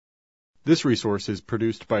This resource is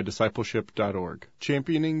produced by discipleship.org,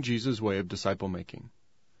 championing Jesus' way of disciple making.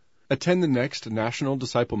 Attend the next National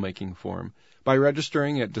Disciple Making Forum by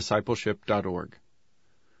registering at discipleship.org.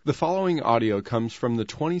 The following audio comes from the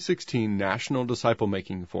 2016 National Disciple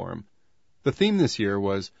Making Forum. The theme this year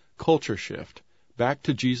was Culture Shift, Back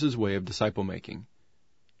to Jesus' Way of Disciple Making.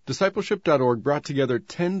 Discipleship.org brought together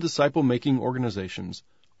 10 disciple-making organizations,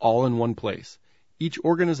 all in one place, each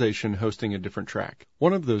organization hosting a different track.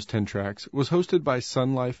 One of those 10 tracks was hosted by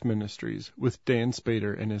Sonlife Ministries with Dann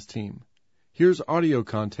Spader and his team. Here's audio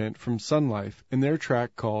content from Sonlife in their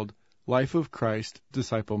track called Life of Christ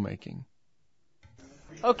Disciple Making.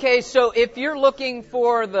 Okay, so if you're looking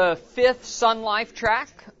for the 5th Sonlife track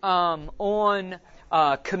on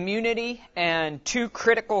community and 2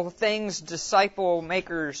 critical things disciple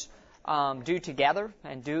makers do together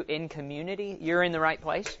and do in community, you're in the right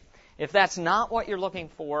place. If that's not what you're looking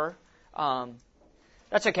for,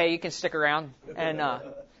 that's okay. You can stick around and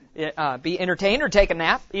be entertained or take a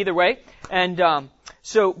nap, either way. And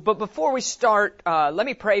but before we start, let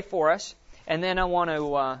me pray for us, and then I want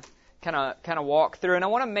to kind of walk through, and I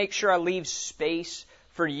want to make sure I leave space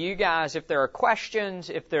for you guys if there are questions,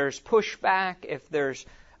 if there's pushback, if there's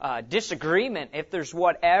disagreement, if there's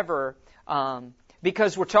whatever,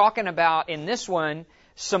 because we're talking about in this one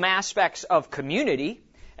some aspects of community.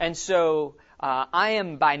 And so I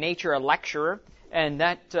am by nature a lecturer, and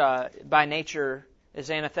that by nature is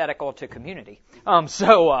antithetical to community.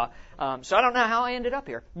 So I don't know how I ended up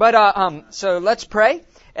here. But so let's pray,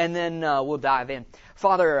 and then we'll dive in.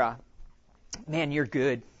 Father, man, you're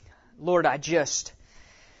good. Lord, I just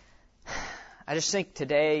think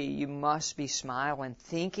today you must be smiling,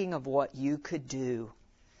 thinking of what you could do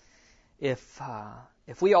if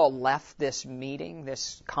we all left this meeting,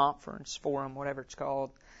 this conference, forum, whatever it's called,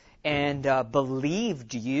 and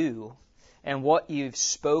believed you and what you've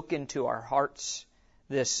spoken to our hearts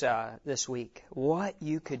this week. What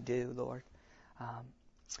you could do, Lord.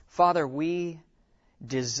 Father, we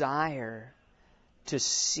desire to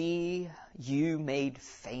see you made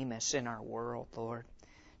famous in our world, Lord.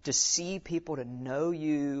 To see people to know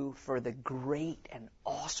you for the great and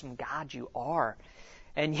awesome God you are.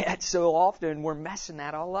 And yet so often we're messing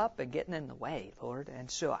that all up and getting in the way, Lord.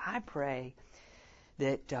 And so I pray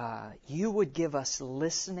that you would give us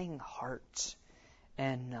listening hearts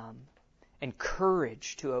and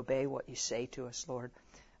courage to obey what you say to us, Lord.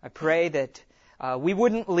 I pray that we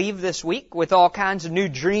wouldn't leave this week with all kinds of new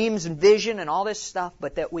dreams and vision and all this stuff,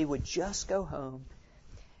 but that we would just go home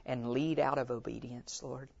and lead out of obedience,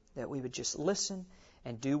 Lord. That we would just listen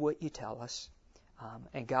and do what you tell us.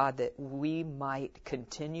 And God, that we might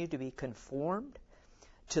continue to be conformed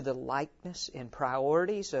to the likeness and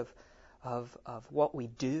priorities of what we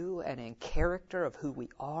do and in character of who we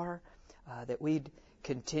are, that we'd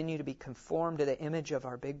continue to be conformed to the image of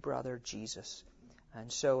our big brother, Jesus.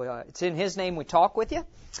 And so it's in His name we talk with you,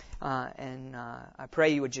 and I pray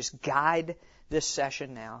you would just guide this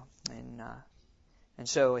session now. And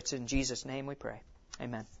so it's in Jesus' name we pray.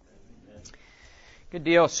 Amen. Good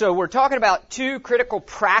deal. So we're talking about 2 critical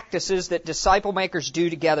practices that disciple makers do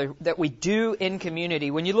together, that we do in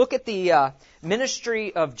community. When you look at the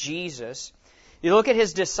ministry of Jesus, you look at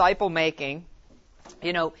His disciple making,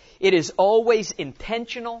 you know, it is always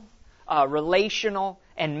intentional, relational,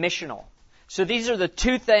 and missional. So these are the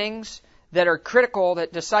 2 things that are critical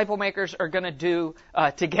that disciple makers are going to do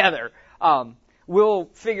together. We'll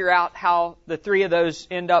figure out how the 3 of those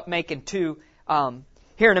end up making 2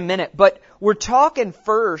 here in a minute. But we're talking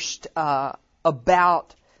first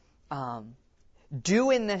about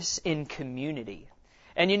doing this in community.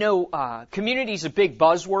 And you know, community is a big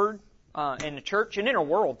buzzword in the church and in our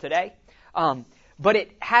world today. But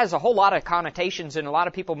it has a whole lot of connotations, and a lot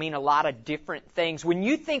of people mean a lot of different things. When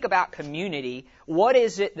you think about community, what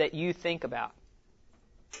is it that you think about?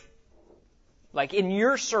 Like in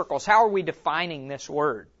your circles, how are we defining this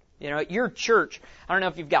word? You know, at your church, I don't know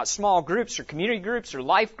if you've got small groups or community groups or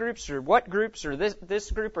life groups or what groups or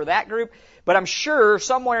this group or that group, but I'm sure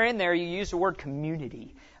somewhere in there you use the word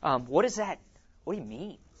community. What is that? What do you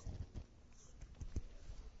mean?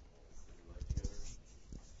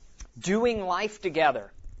 Doing life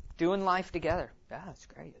together. Doing life together. Yeah, that's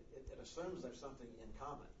great. It assumes there's something in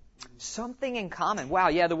common. Something in common. Wow,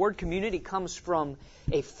 yeah, the word community comes from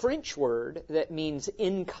a French word that means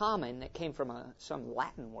in common, that came from some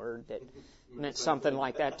Latin word that meant something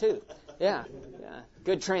like that too. Yeah,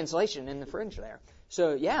 good translation in the French there.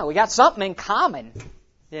 So, yeah, we got something in common,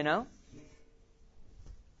 you know.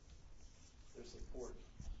 There's support.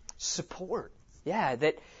 Support. Yeah,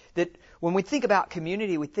 that when we think about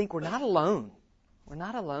community, we think we're not alone. We're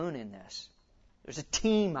not alone in this. There's a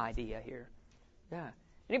team idea here. Yeah.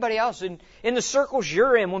 Anybody else in the circles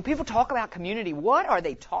you're in, when people talk about community, what are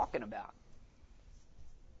they talking about?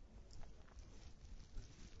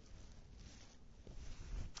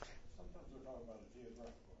 Sometimes they're talking about a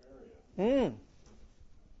geographical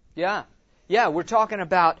area. Yeah, we're talking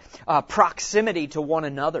about proximity to one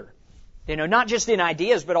another. Not just in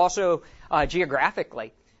ideas, but also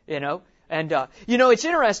geographically. And it's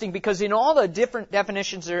interesting because in all the different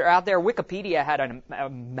definitions that are out there, Wikipedia had a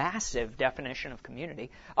massive definition of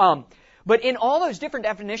community. But in all those different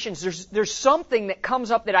definitions, there's something that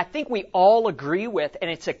comes up that I think we all agree with,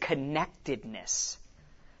 and it's a connectedness.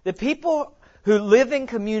 The people who live in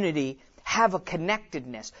community have a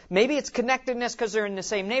connectedness. Maybe it's connectedness because they're in the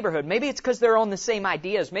same neighborhood. Maybe it's because they're on the same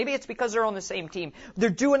ideas. Maybe it's because they're on the same team. They're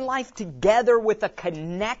doing life together with a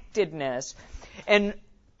connectedness. And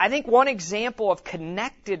I think one example of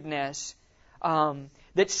connectedness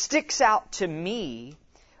that sticks out to me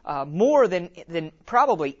more than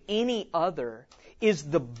probably any other is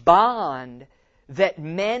the bond that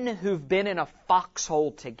men who've been in a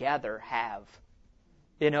foxhole together have.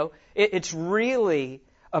 It's really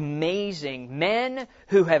amazing. Men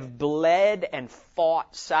who have bled and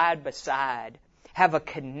fought side by side have a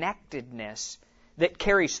connectedness that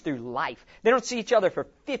carries through life. They don't see each other for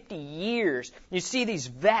 50 years. You see these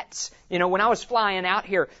vets. When I was flying out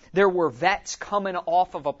here, there were vets coming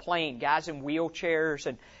off of a plane, guys in wheelchairs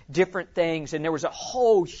and different things, and there was a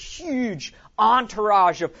whole huge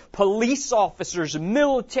entourage of police officers and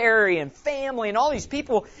military and family and all these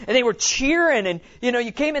people, and they were cheering, and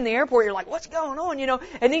you came in the airport, you're like, what's going on,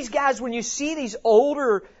 and these guys, when you see these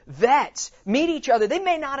older vets meet each other, they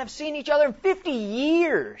may not have seen each other in 50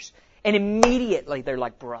 years, and immediately they're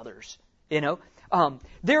like brothers.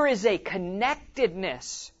 There is a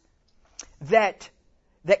connectedness that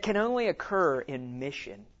can only occur in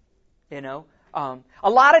mission. A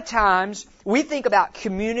lot of times we think about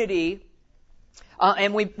community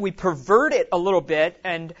and we pervert it a little bit,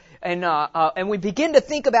 and we begin to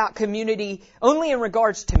think about community only in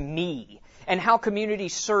regards to me and how community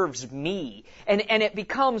serves me, and it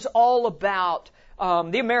becomes all about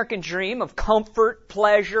the American dream of comfort,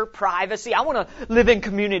 pleasure, privacy. I want to live in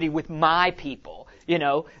community with my people,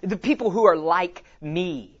 the people who are like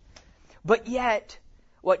me. But yet,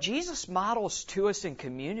 what Jesus models to us in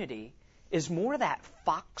community is more that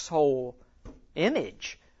foxhole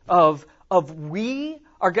image of we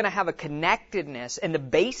are going to have a connectedness, and the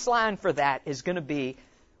baseline for that is going to be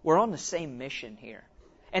we're on the same mission here.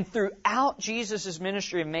 And throughout Jesus'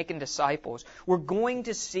 ministry of making disciples, we're going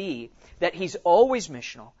to see that He's always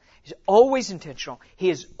missional, He's always intentional, He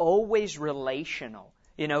is always relational.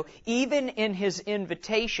 Even in His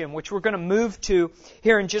invitation, which we're going to move to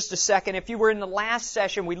here in just a second. If you were in the last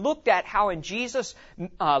session, we looked at how in Jesus'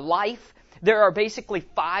 life, there are basically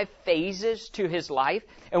 5 phases to His life,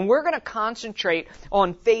 and we're going to concentrate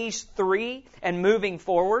on phase 3 and moving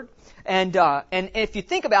forward. And if you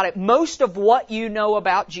think about it, most of what you know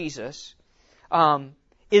about Jesus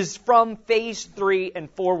is from phase 3 and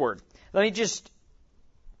forward. Let me just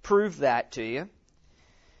prove that to you.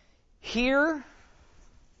 Here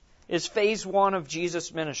is phase 1 of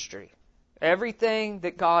Jesus' ministry. Everything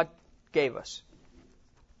that God gave us.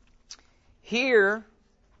 Here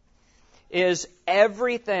is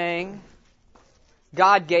everything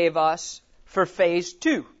God gave us for phase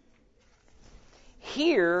 2.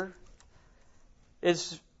 Here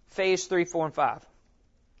is phase 3, 4, and 5.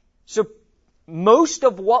 So most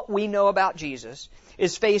of what we know about Jesus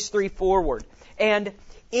is phase 3 forward. And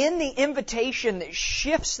in the invitation that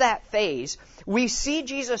shifts that phase, we see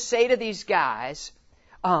Jesus say to these guys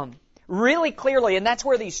really clearly, and that's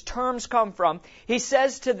where these terms come from. He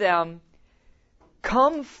says to them,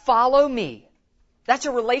 come follow me. That's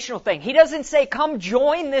a relational thing. He doesn't say, come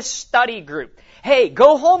join this study group. Hey,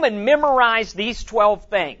 go home and memorize these 12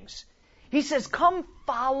 things. He says, come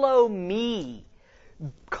follow me.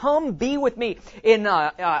 Come be with me. In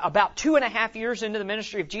about 2.5 years into the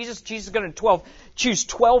ministry of Jesus, Jesus is going to choose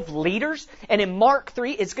 12 leaders. And in Mark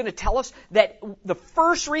 3, it's going to tell us that the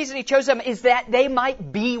first reason He chose them is that they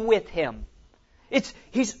might be with Him.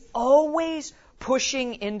 He's always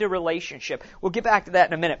pushing into relationship. We'll get back to that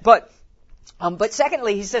in a minute. But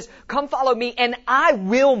secondly, He says, come follow me and I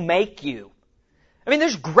will make you. I mean,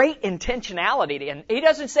 there's great intentionality to Him. He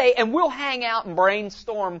doesn't say, and we'll hang out and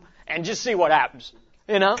brainstorm and just see what happens.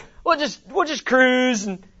 We'll just cruise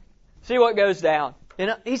and see what goes down.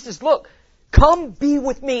 He says, look, come be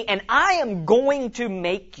with me and I am going to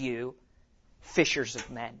make you fishers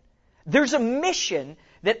of men. There's a mission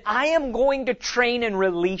that I am going to train and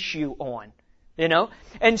release you on.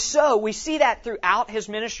 And so we see that throughout his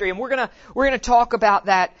ministry, and we're gonna talk about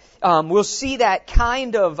that. We'll see that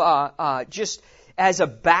kind of just as a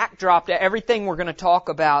backdrop to everything we're going to talk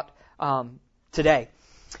about today.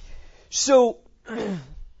 So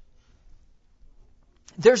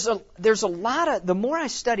there's a lot of, the more I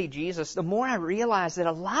study Jesus, the more I realize that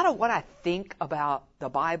a lot of what I think about the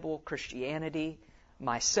Bible, Christianity,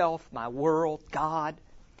 myself, my world, God,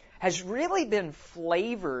 has really been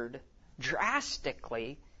flavored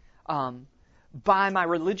drastically by my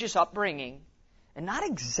religious upbringing, and not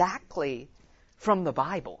exactly from the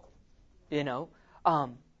Bible,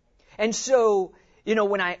 And so,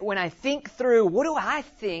 when I think through what do I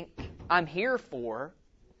think I'm here for,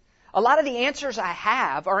 a lot of the answers I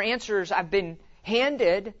have are answers I've been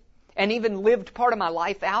handed and even lived part of my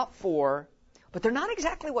life out for, but they're not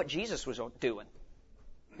exactly what Jesus was doing.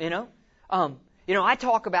 I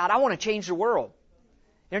talk about I want to change the world.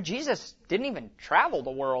 Jesus didn't even travel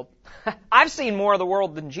the world. I've seen more of the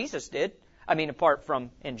world than Jesus did. I mean, apart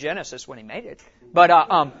from in Genesis when he made it. But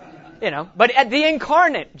but at the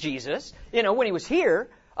incarnate Jesus, when he was here,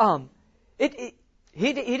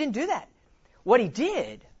 he didn't do that. What he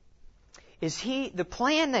did is the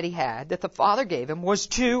plan that he had, that the Father gave him, was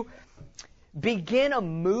to begin a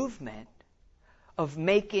movement of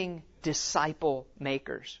making disciple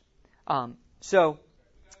makers. So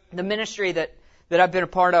the ministry that I've been a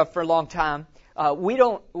part of for a long time, we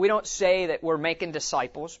don't say that we're making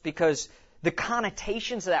disciples, because the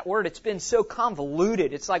connotations of that word, it's been so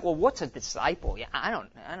convoluted. It's like, well, what's a disciple? Yeah, I don't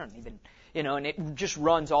even, and it just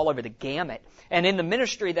runs all over the gamut. And in the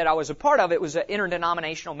ministry that I was a part of, it was an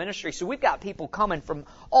interdenominational ministry. So we've got people coming from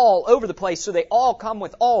all over the place. So they all come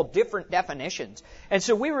with all different definitions. And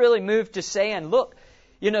so we really moved to saying, look,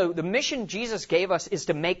 the mission Jesus gave us is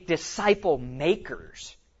to make disciple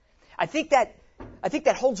makers. I think that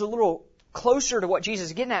holds a little closer to what Jesus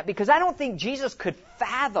is getting at, because I don't think Jesus could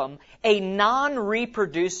fathom a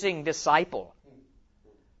non-reproducing disciple.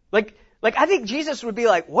 Like I think Jesus would be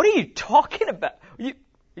like, what are you talking about?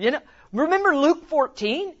 Remember Luke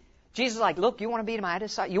 14? Jesus is like, look, you want to be my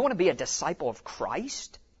disciple? You want to be a disciple of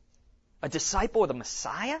Christ? A disciple of the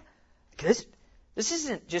Messiah? This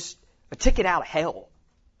isn't just a ticket out of hell.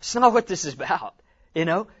 It's not what this is about.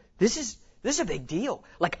 This is a big deal.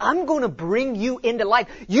 Like, I'm going to bring you into life.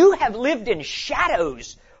 You have lived in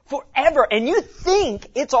shadows forever, and you think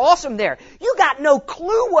it's awesome there. You got no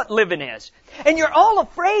clue what living is. And you're all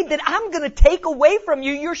afraid that I'm going to take away from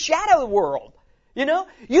you your shadow world.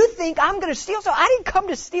 You think I'm going to steal. So I didn't come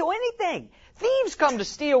to steal anything. Thieves come to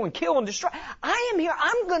steal and kill and destroy. I am here.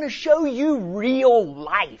 I'm going to show you real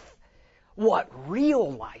life. What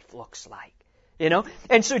real life looks like.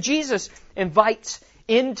 And so Jesus invites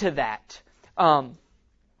into that.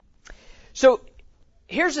 So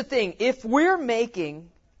here's the thing. If we're making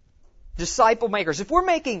disciple makers, if we're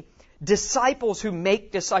making disciples who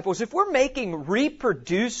make disciples, if we're making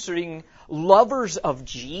reproducing lovers of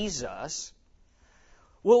Jesus,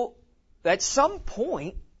 well, at some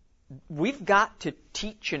point, we've got to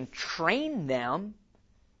teach and train them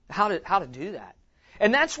how to do that.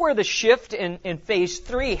 And that's where the shift in phase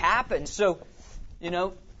 3 happens. So,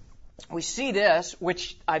 we see this,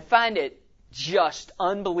 which I find it just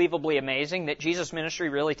unbelievably amazing that Jesus' ministry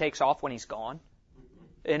really takes off when he's gone.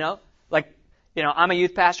 I'm a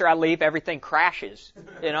youth pastor, I leave, everything crashes.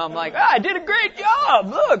 I'm like, I did a great job.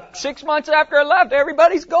 Look, 6 months after I left,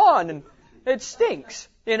 everybody's gone, and it stinks.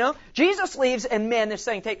 Jesus leaves, and man, this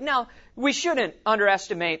thing takes. Now, we shouldn't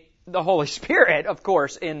underestimate the Holy Spirit, of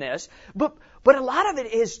course, in this, but a lot of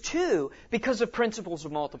it is too because of principles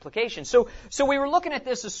of multiplication. So we were looking at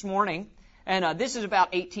this morning. And this is about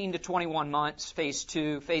 18 to 21 months, phase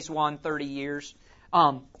 2, phase 1, 30 years.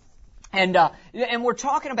 And we're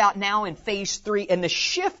talking about now in phase 3, and the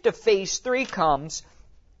shift of phase 3 comes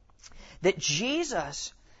that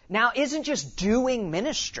Jesus now isn't just doing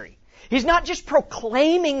ministry. He's not just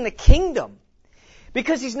proclaiming the kingdom,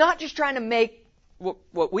 because he's not just trying to make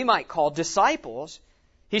what we might call disciples.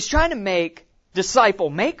 He's trying to make disciple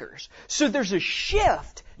makers. So there's a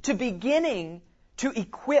shift to beginning to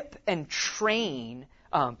equip and train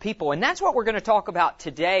people. And that's what we're going to talk about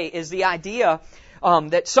today, is the idea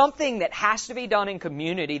that something that has to be done in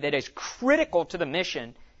community that is critical to the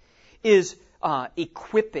mission is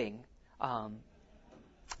equipping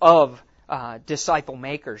of disciple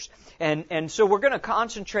makers. And so we're going to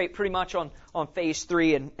concentrate pretty much on phase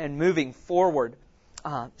 3 and moving forward.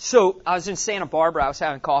 So I was in Santa Barbara. I was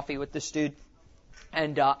having coffee with this dude.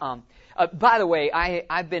 And by the way,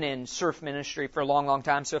 I've been in surf ministry for a long, long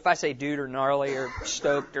time. So if I say dude or gnarly or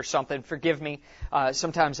stoked or something, forgive me.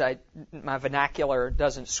 Sometimes my vernacular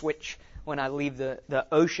doesn't switch when I leave the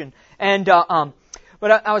ocean. And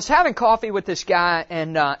but I was having coffee with this guy,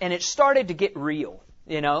 and it started to get real,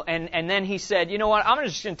 you know. And then he said, you know what? I'm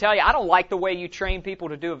just going to tell you, I don't like the way you train people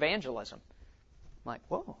to do evangelism. I'm like,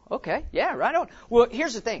 whoa, okay, yeah, right on. Well,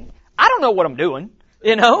 here's the thing. I don't know what I'm doing,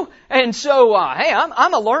 you know, and so, hey,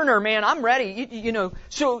 I'm a learner, man. I'm ready, you know.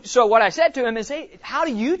 So what I said to him is, hey, how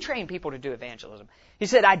do you train people to do evangelism? He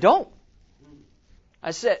said, I don't.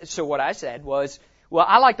 So what I said was, well,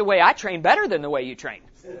 I like the way I train better than the way you train,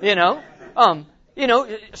 you know.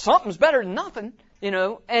 Something's better than nothing, you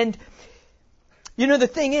know. And, you know, the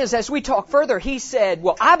thing is, as we talk further, he said,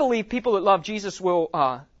 well, I believe people that love Jesus will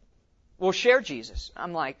share Jesus.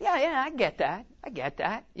 I'm like, yeah, I get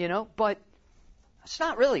that, you know, but it's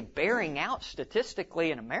not really bearing out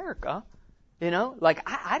statistically in America, you know. Like,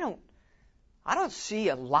 I don't see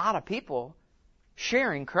a lot of people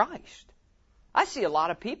sharing Christ. I see a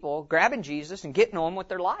lot of people grabbing Jesus and getting on with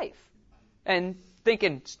their life and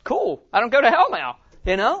thinking, it's cool, I don't go to hell now,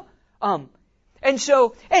 you know. And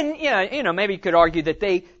so, and you know, maybe you could argue that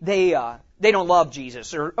they don't love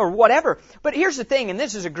Jesus or whatever. But here's the thing, and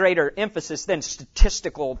this is a greater emphasis than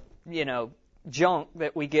statistical, you know, junk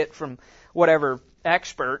that we get from whatever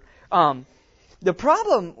expert. The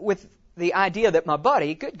problem with the idea that my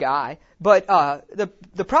buddy, good guy, but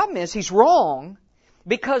the problem is he's wrong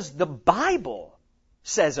because the Bible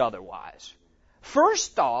says otherwise.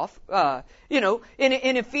 First off, you know,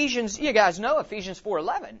 in Ephesians, you guys know Ephesians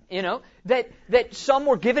 4:11, you know, that some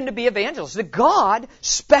were given to be evangelists. That God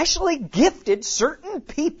specially gifted certain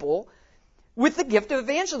people with the gift of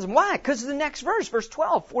evangelism. Why? Because of the next verse, verse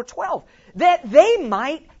 12, 4:12, that they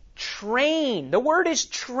might train. The word is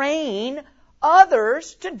train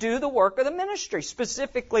others to do the work of the ministry,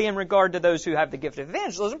 specifically in regard to those who have the gift of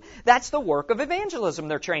evangelism. That's the work of evangelism.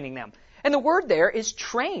 They're training them. And the word there is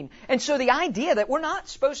train. And so the idea that we're not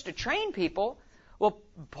supposed to train people, well,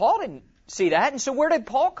 Paul didn't see that. And so where did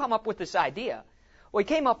Paul come up with this idea? Well, he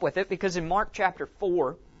came up with it because in Mark chapter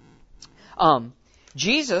 4,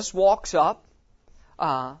 Jesus walks up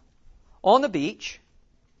on the beach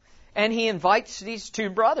and he invites these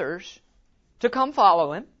two brothers to come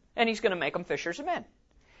follow him, and he's going to make them fishers of men.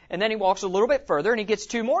 And then he walks a little bit further and he gets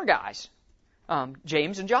two more guys,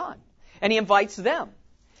 James and John, and he invites them.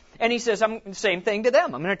 And he says, same thing to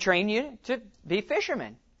them. I'm going to train you to be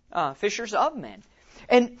fishermen, fishers of men.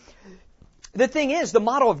 And the thing is, the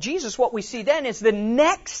model of Jesus, what we see then is the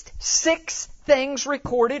next 6 things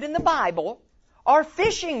recorded in the Bible are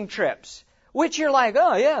fishing trips, which you're like,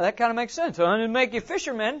 oh yeah, that kind of makes sense. I'm going to make you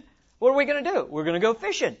fishermen. What are we going to do? We're going to go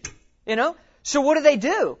fishing, you know? So what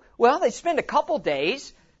do? Well, they spend a couple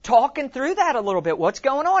days talking through that a little bit, what's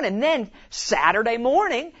going on. And then Saturday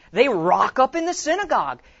morning, they rock up in the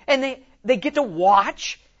synagogue and they get to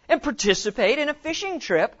watch and participate in a fishing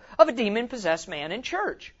trip of a demon-possessed man in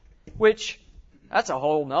church, which, that's a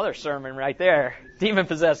whole nother sermon right there.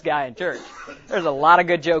 Demon-possessed guy in church. There's a lot of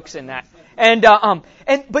good jokes in that.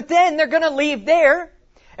 But then they're going to leave there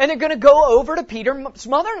and they're going to go over to Peter's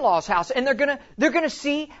mother-in-law's house, and they're going to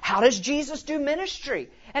see, how does Jesus do ministry,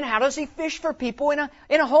 and how does he fish for people in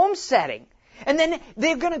a home setting. And then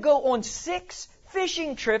they're going to go on 6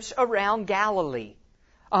 fishing trips around Galilee,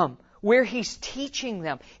 where he's teaching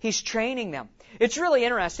them, he's training them. It's really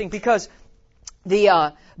interesting because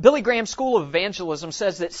the Billy Graham School of Evangelism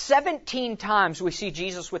says that 17 times we see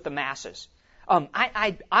Jesus with the masses.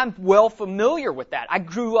 I'm well familiar with that. I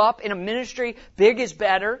grew up in a ministry, big is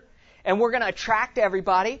better, and we're going to attract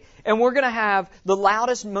everybody, and we're going to have the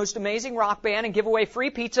loudest, most amazing rock band and give away free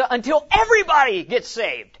pizza until everybody gets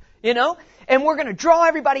saved, you know? And we're going to draw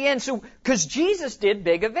everybody in, because Jesus did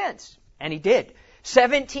big events, and he did.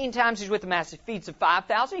 17 times he's with the masses. He feeds the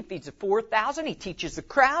 5,000, he feeds the 4,000, he teaches the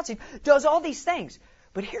crowds, he does all these things.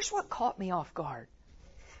 But here's what caught me off guard.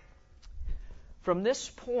 From this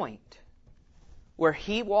point, where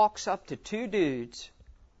he walks up to 2 dudes,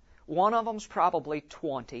 one of them's probably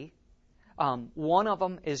 20, one of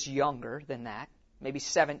them is younger than that, maybe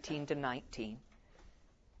 17 to 19,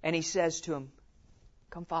 and he says to him,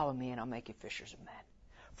 come follow me and I'll make you fishers of men.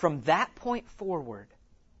 From that point forward,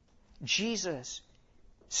 Jesus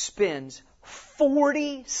spends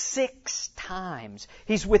 46 times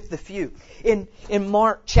he's with the few. In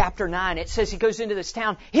Mark chapter 9, it says he goes into this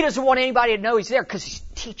town. He doesn't want anybody to know he's there because he's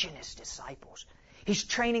teaching his disciples. He's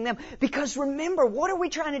training them. Because remember, what are we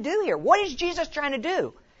trying to do here? What is Jesus trying to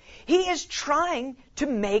do? He is trying to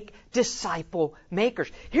make disciple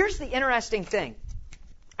makers. Here's the interesting thing.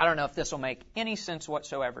 I don't know if this will make any sense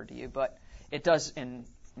whatsoever to you, but it does in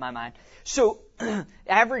my mind. So,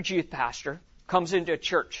 average youth pastor comes into a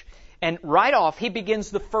church, and right off, he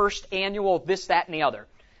begins the first annual this, that, and the other.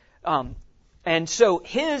 And so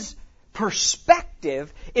his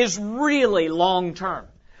perspective is really long term.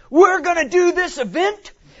 We're going to do this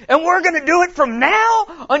event, and we're going to do it from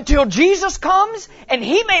now until Jesus comes, and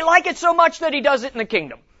He may like it so much that He does it in the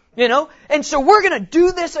kingdom. You know? And so we're going to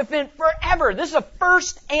do this event forever. This is a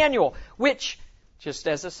first annual, which, just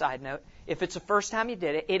as a side note, if it's the first time you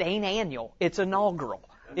did it, it ain't annual. It's inaugural.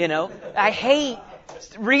 You know? I hate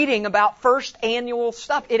reading about first annual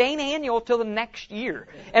stuff. It ain't annual till the next year.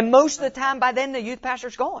 And most of the time by then the youth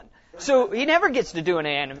pastor's gone. So he never gets to do an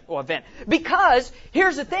annual event. Because,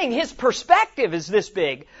 here's the thing, his perspective is this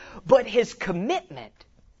big, but his commitment,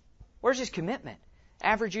 where's his commitment?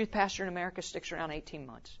 Average youth pastor in America sticks around 18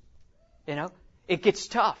 months. You know? It gets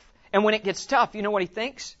tough. And when it gets tough, you know what he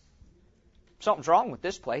thinks? Something's wrong with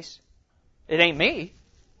this place. It ain't me.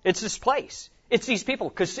 It's this place. It's these people.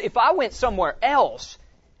 Because if I went somewhere else,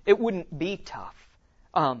 it wouldn't be tough.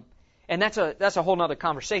 And that's a whole other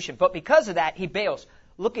conversation. But because of that, he bails.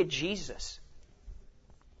 Look at Jesus.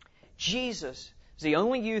 Jesus is the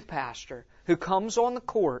only youth pastor who comes on the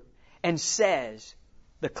court and says,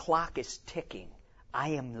 the clock is ticking. I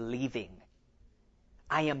am leaving.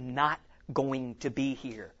 I am not going to be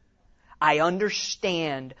here. I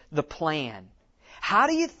understand the plan. How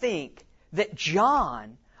do you think that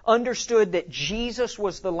John understood that Jesus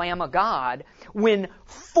was the Lamb of God when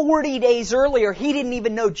 40 days earlier he didn't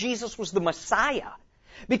even know Jesus was the Messiah?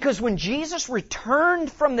 Because when Jesus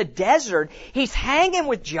returned from the desert, he's hanging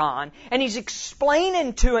with John and he's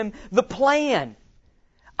explaining to him the plan.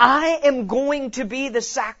 I am going to be the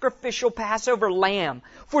sacrificial Passover lamb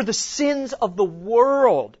for the sins of the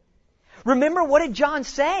world. Remember, what did John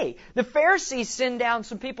say? The Pharisees send down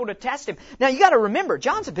some people to test him. Now, you got to remember,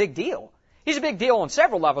 John's a big deal. He's a big deal on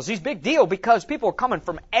several levels. He's a big deal because people are coming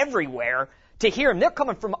from everywhere to hear him. They're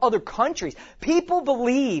coming from other countries. People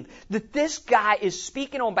believe that this guy is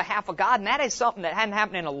speaking on behalf of God, and that is something that hadn't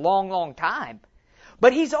happened in a long, long time.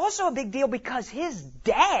 But he's also a big deal because his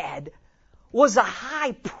dad was a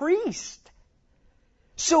high priest.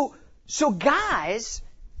 So guys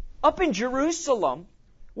up in Jerusalem,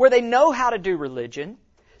 where they know how to do religion,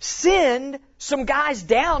 send some guys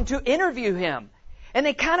down to interview him. And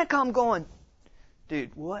they kind of come going,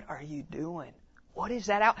 dude, what are you doing? What is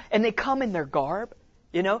that out? And they come in their garb.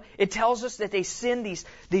 You know, it tells us that they send these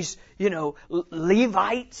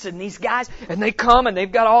Levites and these guys, and they come and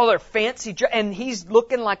they've got all their fancy dress, and he's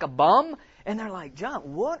looking like a bum. And they're like,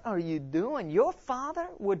 John, what are you doing? Your father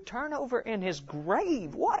would turn over in his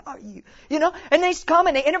grave. What are you? You know, and they come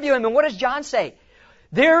and they interview him, and what does John say?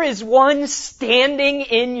 There is one standing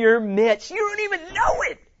in your midst. You don't even know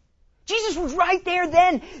it. Jesus was right there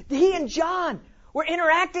then. He and John were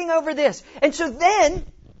interacting over this. And so then,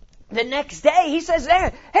 the next day, he says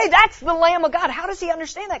there, hey, that's the Lamb of God. How does he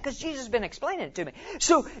understand that? Because Jesus has been explaining it to me.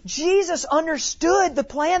 So Jesus understood the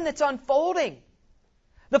plan that's unfolding.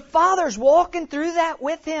 The Father's walking through that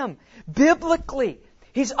with him, biblically.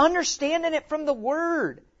 He's understanding it from the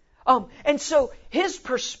Word. And so his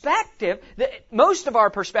perspective, most of our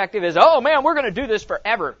perspective is, oh man, we're going to do this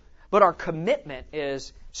forever. But our commitment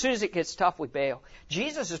is, as soon as it gets tough, we bail.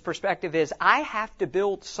 Jesus' perspective is, I have to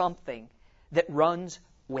build something that runs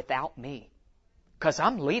without me. Because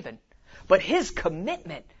I'm leaving. But his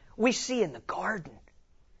commitment, we see in the garden.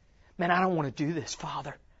 Man, I don't want to do this,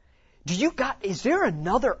 Father. Is there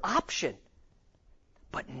another option?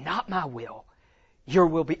 But not my will. Your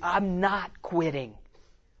will be. I'm not quitting.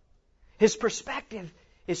 His perspective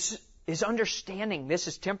is understanding this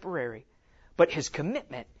is temporary. But his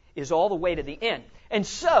commitment is all the way to the end. And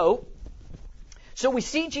so we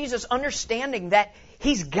see Jesus understanding that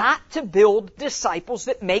he's got to build disciples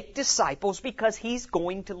that make disciples because he's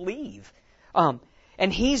going to leave.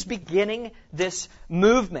 And he's beginning this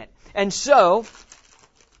movement. And so,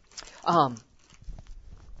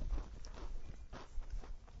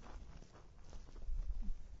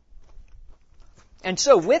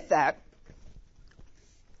 with that,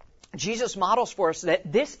 Jesus models for us that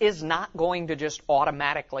this is not going to just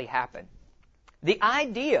automatically happen. The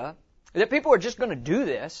idea that people are just going to do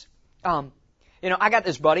this, I got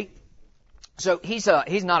this buddy. So he's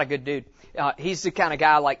not a good dude. He's the kind of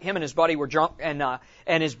guy, like him and his buddy were drunk,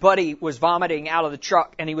 and his buddy was vomiting out of the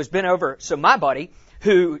truck, and he was bent over. So my buddy,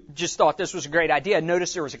 who just thought this was a great idea,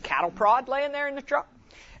 noticed there was a cattle prod laying there in the truck.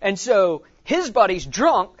 And so his buddy's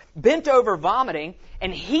drunk, bent over vomiting,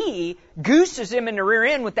 and he gooses him in the rear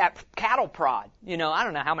end with that cattle prod. I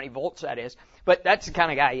don't know how many volts that is, but that's the kind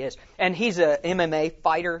of guy he is. And he's a MMA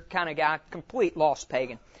fighter kind of guy, complete lost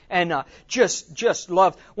pagan. and just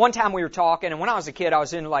love. One time we were talking, and when I was a kid, I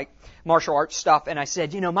was into like martial arts stuff, and I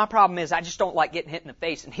said, my problem is I just don't like getting hit in the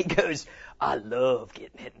face. And he goes, I love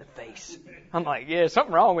getting hit in the face. I'm like, yeah,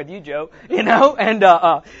 something wrong with you, Joe, and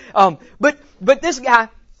but this guy,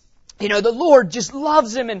 the Lord just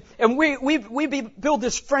loves him, and we build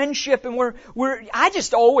this friendship, and I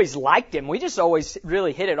just always liked him. We just always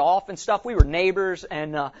really hit it off and stuff. We were neighbors,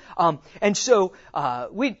 and so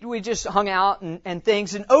we just hung out and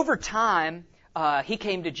things, and over time, he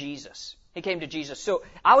came to Jesus. So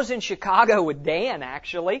I was in Chicago with Dan,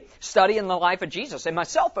 actually, studying the life of Jesus, and my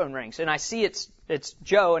cell phone rings, and I see it's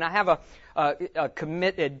Joe, and I have a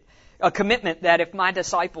commitment that if my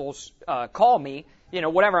disciples call me,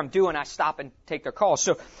 whatever I'm doing, I stop and take their call.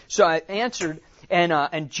 So I answered,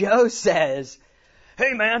 and Joe says,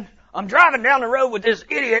 "Hey man, I'm driving down the road with this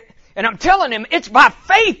idiot, and I'm telling him it's by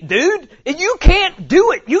faith, dude. And you can't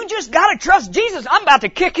do it. You just gotta trust Jesus. I'm about to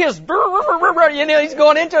kick his, he's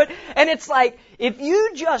going into it. And it's like, if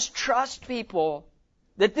you just trust people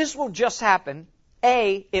that this will just happen,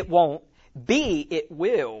 A, it won't. B, it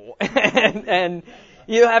will. and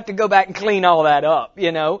you have to go back and clean all that up,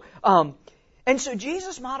 And so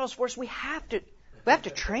Jesus models for us, we have to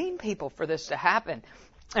train people for this to happen.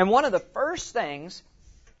 And one of the first things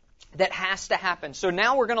that has to happen, so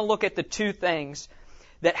now we're going to look at the two things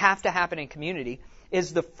that have to happen in community,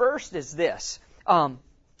 is the first is this.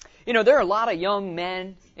 There are a lot of young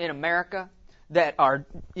men in America that are,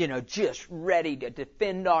 just ready to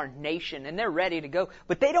defend our nation, and they're ready to go,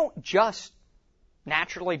 but they don't just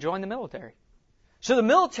naturally join the military. So the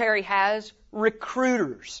military has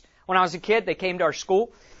recruiters. When I was a kid, they came to our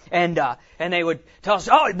school, and they would tell us,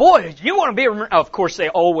 "Oh, boy, you want to be a Marine?" Of course, they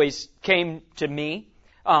always came to me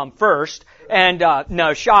first. And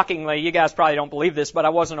no, shockingly, you guys probably don't believe this, but I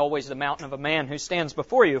wasn't always the mountain of a man who stands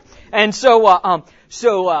before you. And so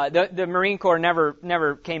the Marine Corps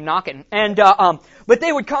never came knocking. And but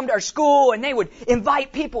they would come to our school, and they would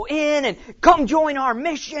invite people in and come join our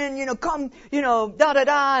mission. Come,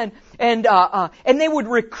 and they would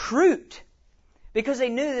recruit. Because they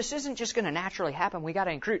knew this isn't just going to naturally happen. We got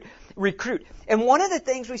to recruit. And one of the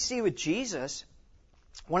things we see with Jesus,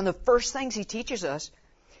 one of the first things He teaches us,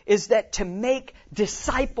 is that to make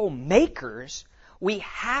disciple makers, we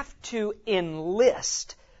have to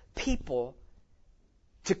enlist people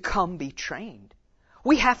to come be trained.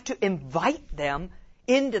 We have to invite them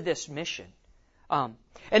into this mission.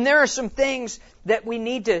 And there are some things that we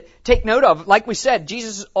need to take note of. Like we said,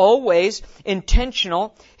 Jesus is always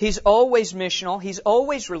intentional. He's always missional. He's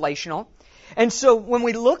always relational. And so when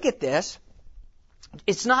we look at this,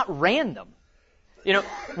 it's not random.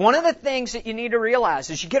 One of the things that you need to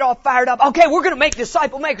realize is you get all fired up. Okay, we're going to make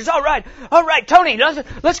disciple makers. All right, Tony,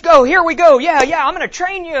 let's go. Here we go. Yeah, I'm going to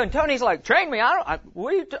train you. And Tony's like, train me? I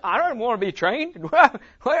don't want to be trained.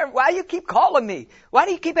 Why do you keep calling me? Why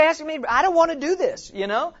do you keep asking me? I don't want to do this.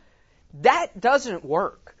 That doesn't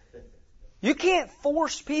work. You can't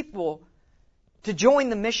force people to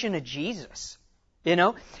join the mission of Jesus.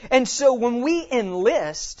 And so when we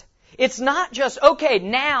enlist, it's not just, okay,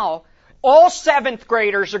 now all 7th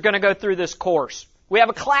graders are going to go through this course. We have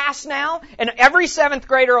a class now, and every 7th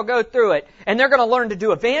grader will go through it, and they're going to learn to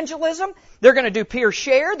do evangelism, they're going to do peer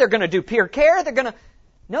share, they're going to do peer care,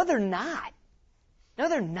 No, they're not.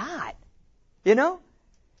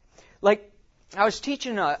 Like, I was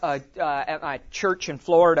teaching at my church in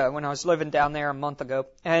Florida when I was living down there a month ago,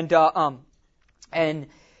 and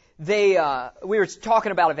we were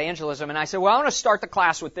talking about evangelism, and I said, well, I want to start the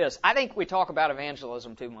class with this. I think we talk about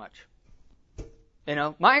evangelism too much.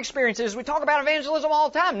 My experience is we talk about evangelism all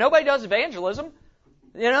the time. Nobody does evangelism.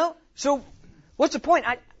 So what's the point?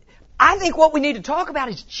 I think what we need to talk about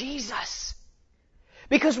is Jesus.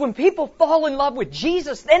 Because when people fall in love with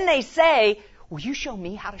Jesus, then they say, will you show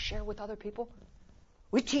me how to share with other people?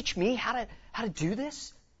 Will you teach me how to do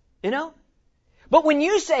this? But when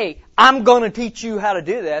you say, I'm going to teach you how to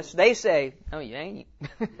do this, they say, no, you ain't.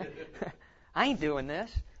 I ain't doing this.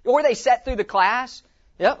 Or they sat through the class.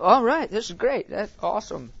 Yep, all right, this is great. That's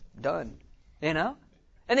awesome. Done. And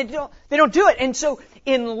they don't do it. And so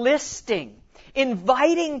enlisting,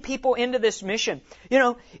 inviting people into this mission,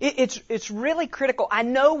 it's really critical. I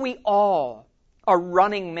know we all are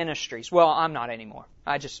running ministries. Well, I'm not anymore.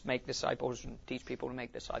 I just make disciples and teach people to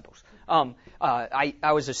make disciples.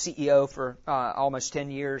 I was a CEO for almost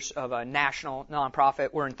 10 years of a national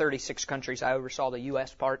nonprofit. We're in 36 countries. I oversaw the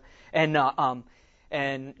U.S. part.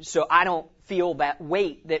 And so I don't feel that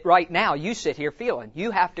weight that right now you sit here feeling.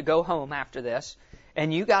 You have to go home after this,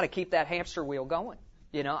 and you got to keep that hamster wheel going.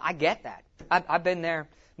 I get that. I've been there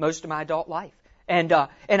most of my adult life. And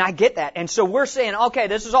I get that. And so we're saying, okay,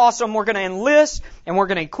 this is awesome. We're going to enlist and we're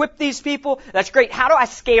going to equip these people. That's great. How do I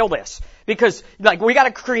scale this? Because we got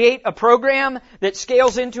to create a program that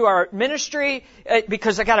scales into our ministry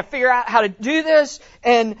because I got to figure out how to do this.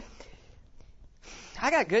 And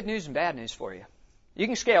I got good news and bad news for you. You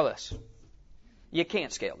can scale this. You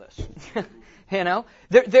can't scale this.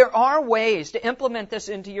 There are ways to implement this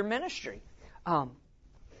into your ministry.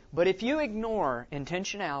 But if you ignore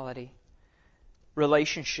intentionality,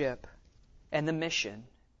 relationship, and the mission,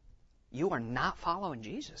 you are not following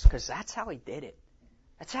Jesus, because that's how He did it.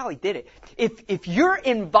 That's how He did it. If you're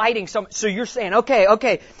inviting so you're saying,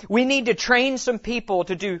 okay, we need to train some people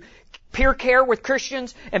to do peer care with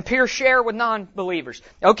Christians and peer share with non-believers.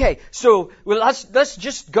 Okay, so let's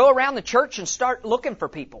just go around the church and start looking for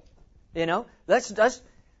people.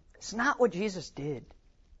 It's not what Jesus did.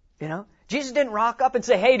 Jesus didn't rock up and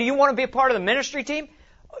say, hey, do you want to be a part of the ministry team?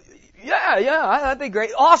 Yeah, that'd be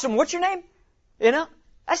great. Awesome. What's your name?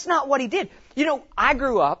 That's not what He did. I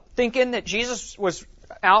grew up thinking that Jesus was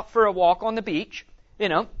out for a walk on the beach.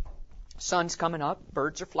 Sun's coming up,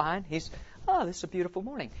 birds are flying. This is a beautiful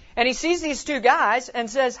morning. And He sees these two guys and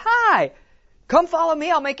says, hi, come follow me.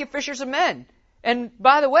 I'll make you fishers of men. And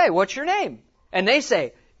by the way, what's your name? And they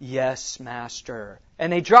say, yes, Master.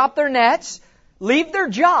 And they drop their nets, leave their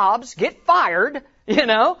jobs, get fired,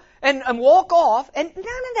 and walk off, and none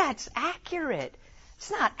of that's accurate.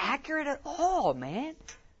 It's not accurate at all, man.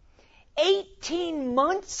 18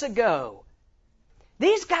 months ago,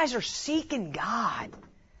 these guys are seeking God.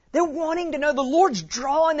 They're wanting to know. The Lord's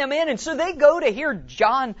drawing them in, and so they go to hear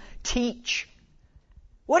John teach.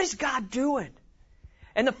 What is God doing?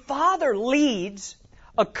 And the Father leads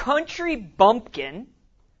a country bumpkin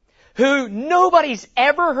who nobody's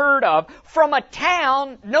ever heard of from a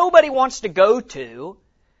town nobody wants to go to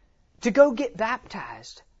go get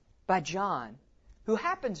baptized by John, who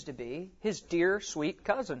happens to be his dear, sweet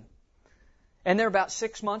cousin. And they're about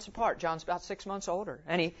 6 months apart. John's about 6 months older.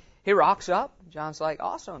 And he rocks up. John's like,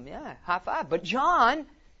 awesome, yeah, high five. But John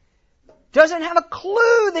doesn't have a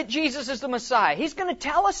clue that Jesus is the Messiah. He's going to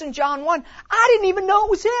tell us in John 1, I didn't even know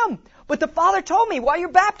it was Him. But the Father told me, while you're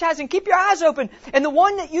baptizing, keep your eyes open. And the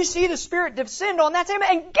one that you see the Spirit descend on, that's Him.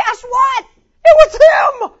 And guess what? It was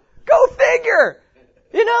Him! Go figure!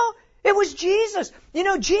 It was Jesus.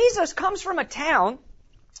 Jesus comes from a town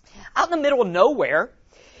out in the middle of nowhere.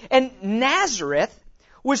 And Nazareth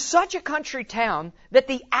was such a country town that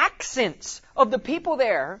the accents of the people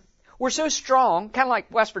there were so strong, kind of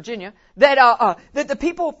like West Virginia, that the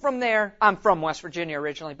people from there, I'm from West Virginia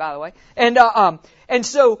originally, by the way, and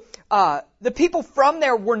so the people from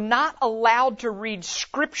there were not allowed to read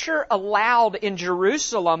Scripture aloud in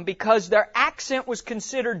Jerusalem because their accent was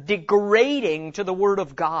considered degrading to the Word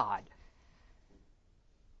of God.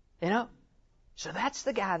 So that's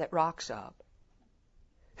the guy that rocks up,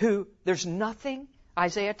 who there's nothing,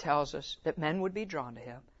 Isaiah tells us, that men would be drawn to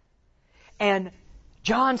him. And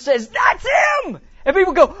John says, that's Him! And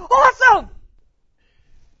people go, awesome!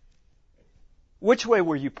 Which way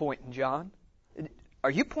were you pointing, John? Are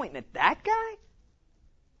you pointing at that guy?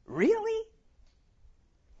 Really?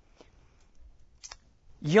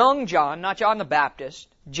 Young John, not John the Baptist,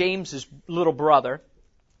 James's little brother,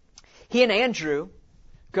 he and Andrew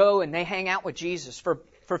go and they hang out with Jesus for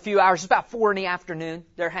a few hours. It's about 4 p.m.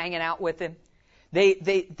 They're hanging out with Him.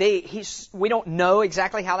 We don't know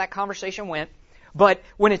exactly how that conversation went, but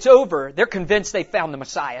when it's over, they're convinced they found the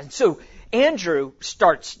Messiah. And so Andrew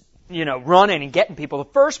starts, running and getting people.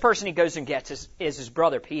 The first person he goes and gets is his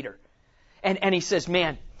brother Peter. And he says,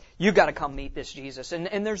 man, you got to come meet this Jesus.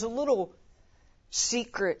 And there's a little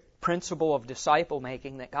secret principle of disciple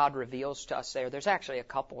making that God reveals to us there. There's actually a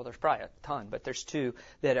couple. There's probably a ton, but there's 2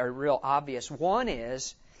 that are real obvious. One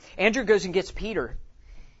is Andrew goes and gets Peter.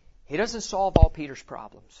 He doesn't solve all Peter's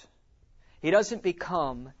problems. He doesn't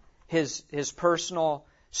become his personal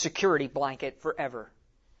security blanket forever.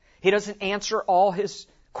 He doesn't answer all his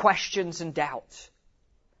questions and doubts.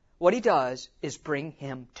 What he does is bring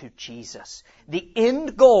him to Jesus. The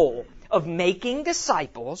end goal of making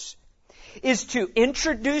disciples is to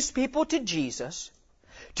introduce people to Jesus,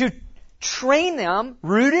 to train them,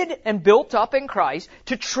 rooted and built up in Christ,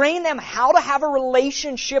 to train them how to have a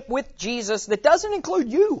relationship with Jesus that doesn't include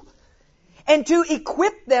you, and to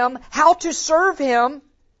equip them how to serve Him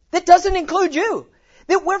that doesn't include you.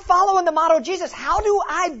 That we're following the model of Jesus. How do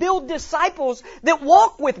I build disciples that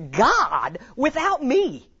walk with God without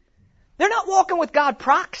me? They're not walking with God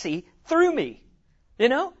proxy through me,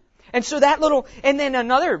 And so and then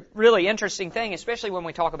another really interesting thing, especially when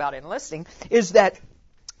we talk about enlisting, is that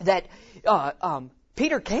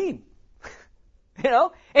Peter came.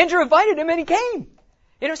 Andrew invited him and he came.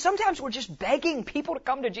 Sometimes we're just begging people to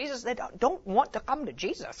come to Jesus. They don't want to come to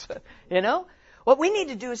Jesus. What we need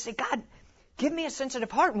to do is say, God, give me a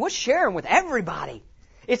sensitive heart, and we'll share them with everybody.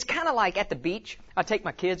 It's kind of like at the beach. I take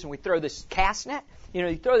my kids and we throw this cast net.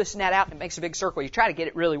 You throw this net out and it makes a big circle. You try to get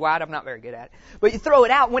it really wide. I'm not very good at it. But you throw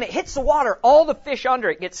it out. When it hits the water, all the fish under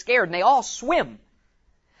it get scared and they all swim.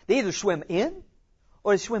 They either swim in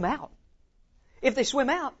or they swim out. If they swim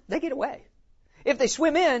out, they get away. If they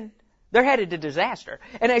swim in, they're headed to disaster.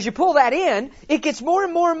 And as you pull that in, it gets more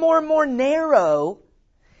and more and more and more narrow.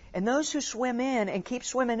 And those who swim in and keep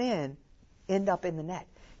swimming in end up in the net.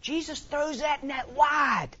 Jesus throws that net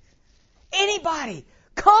wide. Anybody,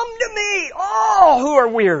 come to me, all who are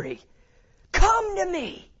weary. Come to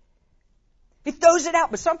me. He throws it out,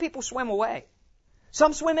 but some people swim away.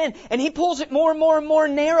 Some swim in, and he pulls it more and more and more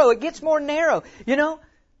narrow. It gets more narrow,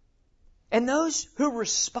 And those who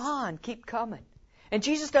respond keep coming. And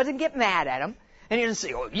Jesus doesn't get mad at them. And he doesn't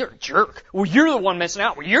say, oh, you're a jerk. Well, you're the one missing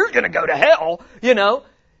out. Well, you're going to go to hell,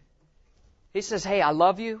 He says, hey, I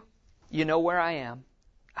love you. You know where I am.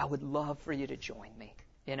 I would love for you to join me,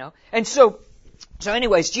 And so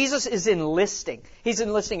anyways, Jesus is enlisting. He's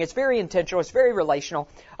enlisting. It's very intentional. It's very relational.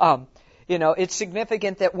 It's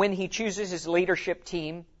significant that when he chooses his leadership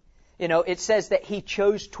team, it says that he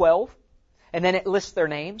chose 12, and then it lists their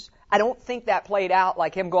names. I don't think that played out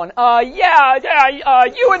like him going,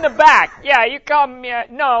 you in the back. Yeah, you come, yeah.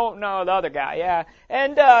 No, the other guy, yeah.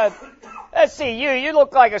 And, let's see, you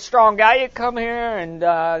look like a strong guy. You come here and,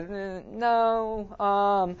 no.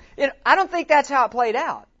 I don't think that's how it played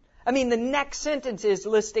out. I mean, the next sentence is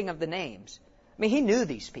listing of the names. I mean, he knew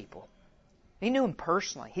these people. He knew them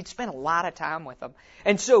personally. He'd spent a lot of time with them.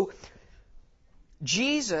 And so,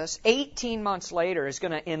 Jesus, 18 months later, is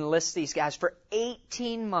going to enlist these guys for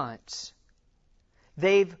 18 months.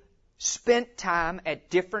 They've spent time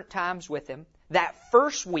at different times with him. That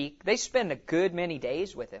first week, they spend a good many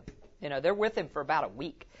days with him. They're with him for about a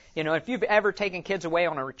week. If you've ever taken kids away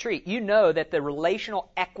on a retreat, you know that the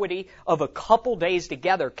relational equity of a couple days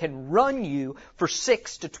together can run you for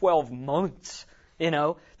 6 to 12 months.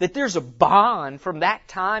 That there's a bond from that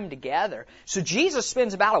time together. So Jesus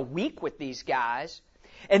spends about a week with these guys.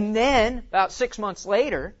 And then, about 6 months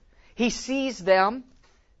later, he sees them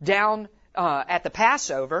down at the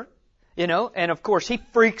Passover. And of course he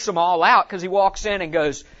freaks them all out because he walks in and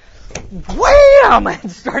goes, wham!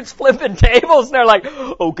 And starts flipping tables. And they're like,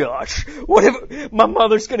 oh gosh, what if my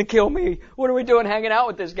mother's going to kill me? What are we doing hanging out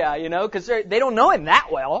with this guy? Because they don't know him that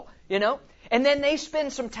well, And then they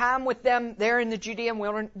spend some time with them there in the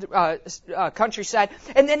Judean countryside.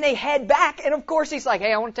 And then they head back. And of course he's like,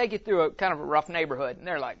 hey, I want to take you through a kind of a rough neighborhood. And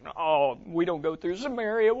they're like, oh, we don't go through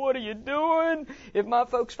Samaria. What are you doing? If my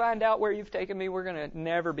folks find out where you've taken me, we're going to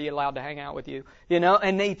never be allowed to hang out with you.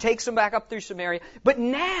 And he takes them back up through Samaria. But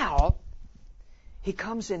now he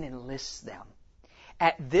comes in and enlists them.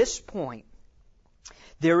 At this point,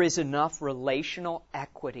 there is enough relational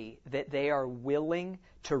equity that they are willing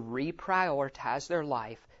to reprioritize their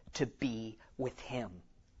life to be with him.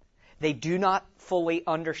 They do not fully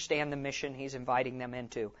understand the mission he's inviting them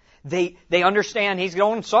into. They understand he's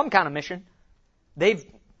going on some kind of mission. They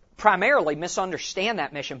primarily misunderstand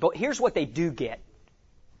that mission. But here's what they do get.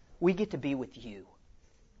 We get to be with you.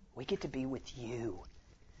 We get to be with you.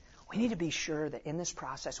 We need to be sure that in this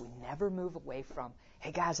process we never move away from,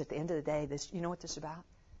 hey guys, at the end of the day, you know what this is about?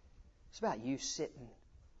 It's about you sitting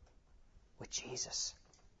with Jesus,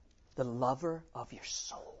 the lover of your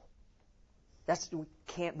soul. We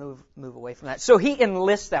can't move away from that. So he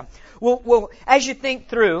enlists them. Well, as you think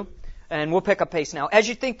through, and we'll pick up pace now. As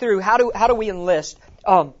you think through, how do we enlist?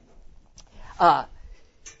 Who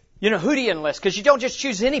do you enlist? Because you don't just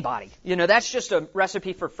choose anybody. That's just a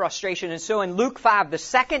recipe for frustration. And so in Luke 5, the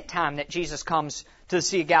second time that Jesus comes to the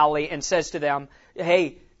Sea of Galilee and says to them,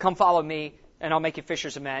 hey, come follow me, and I'll make you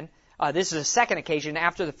fishers of men. This is a second occasion.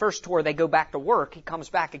 After the first tour, they go back to work. He comes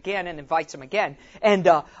back again and invites them again. And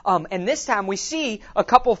this time we see a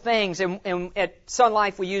couple things. And at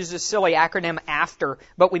Sonlife, we use this silly acronym AFTER,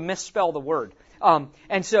 but we misspell the word.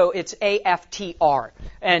 And so it's AFTR.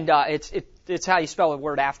 And it's how you spell the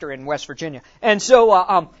word after in West Virginia. And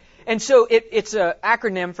so it's an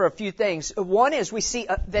acronym for a few things. One is we see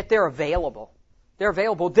that they're available. They're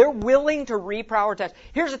available. They're willing to reprioritize.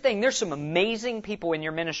 Here's the thing. There's some amazing people in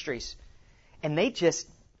your ministries, and they just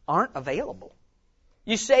aren't available.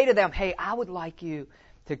 You say to them, hey, I would like you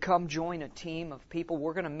to come join a team of people.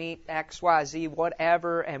 We're going to meet X, Y, Z,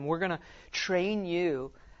 whatever, and we're going to train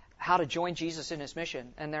you how to join Jesus in His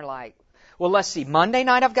mission. And they're like, well, let's see. Monday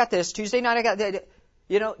night I've got this. Tuesday night I got that.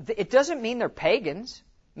 It doesn't mean they're pagans.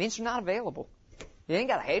 It means they're not available. You ain't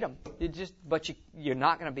got to hate them. But you're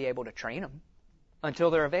not going to be able to train them until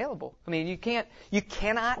they're available. I mean, you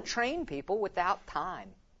cannot train people without time,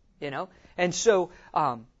 And so,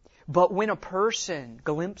 but when a person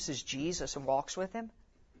glimpses Jesus and walks with Him,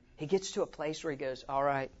 he gets to a place where he goes, all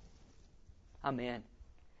right, I'm in.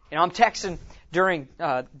 I'm texting during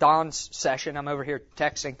Don's session. I'm over here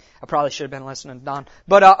texting. I probably should have been listening to Don.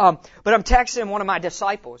 But I'm texting one of my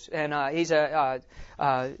disciples, and he's got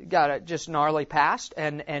a just gnarly past,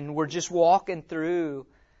 and we're just walking through,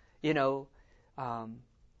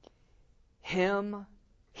 him.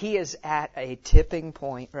 He is at a tipping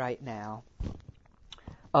point right now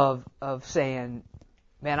of saying,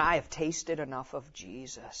 man, I have tasted enough of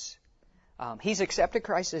Jesus. He's accepted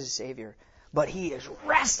Christ as a Savior. But he is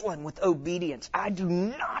wrestling with obedience. I do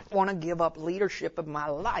not want to give up leadership of my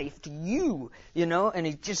life to you, and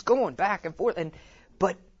he's just going back and forth.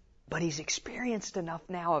 But he's experienced enough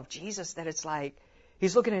now of Jesus that it's like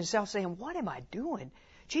he's looking at himself saying, what am I doing?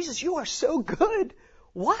 Jesus, you are so good.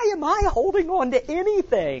 Why am I holding on to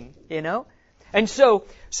anything? And so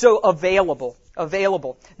available.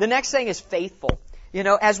 The next thing is faithful.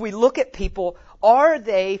 As we look at people, are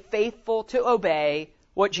they faithful to obey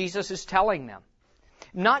what Jesus is telling them?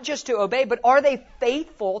 Not just to obey, but are they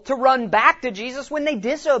faithful to run back to Jesus when they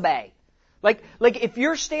disobey? Like if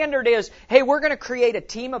your standard is, hey, we're going to create a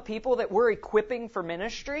team of people that we're equipping for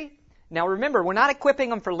ministry. Now remember, we're not equipping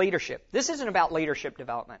them for leadership. This isn't about leadership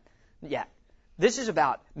development yet. This is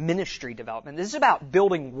about ministry development. This is about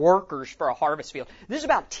building workers for a harvest field. This is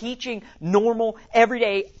about teaching normal,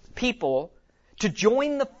 everyday people to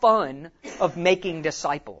join the fun of making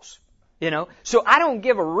disciples. So I don't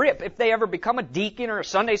give a rip if they ever become a deacon or a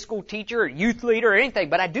Sunday school teacher or youth leader or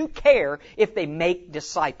anything, but I do care if they make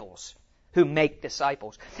disciples who make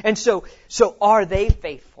disciples. And so are they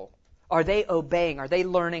faithful? Are they obeying? Are they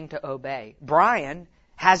learning to obey? Brian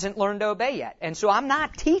hasn't learned to obey yet. And so I'm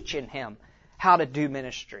not teaching him how to do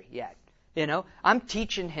ministry yet. I'm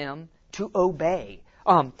teaching him to obey.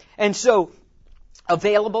 And so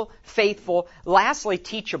available, faithful, lastly,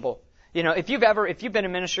 teachable. If you've been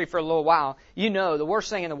in ministry for a little while, the worst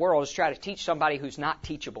thing in the world is to try to teach somebody who's not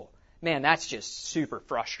teachable. Man, that's just super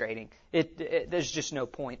frustrating. There's just no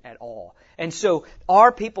point at all. And so,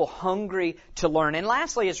 are people hungry to learn? And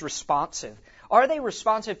lastly is responsive. Are they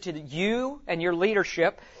responsive to you and your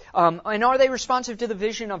leadership? And are they responsive to the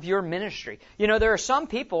vision of your ministry? There are some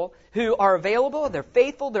people who are available, they're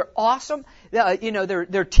faithful, they're awesome,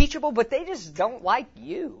 they're teachable, but they just don't like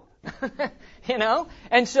you.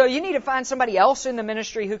 And so you need to find somebody else in the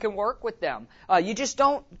ministry who can work with them. You just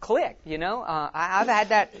don't click, I've had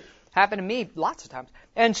that happen to me lots of times.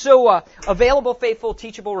 And so, available, faithful,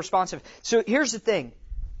 teachable, responsive. So here's the thing.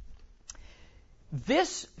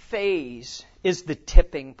 This phase is the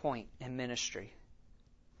tipping point in ministry.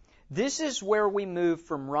 This is where we move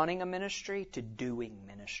from running a ministry to doing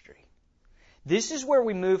ministry. This is where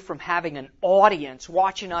we move from having an audience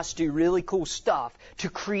watching us do really cool stuff to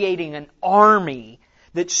creating an army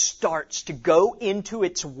that starts to go into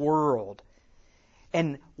its world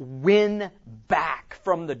and win back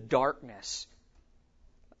from the darkness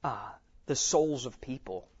the souls of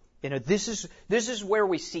people. This is where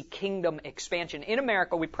we see kingdom expansion. In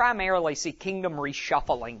America, we primarily see kingdom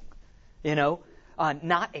reshuffling,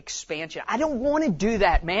 not expansion. I don't want to do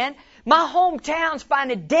that, man. My hometown's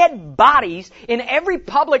finding dead bodies in every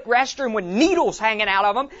public restroom with needles hanging out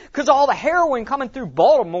of them because all the heroin coming through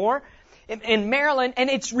Baltimore in Maryland, and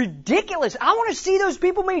it's ridiculous. I want to see those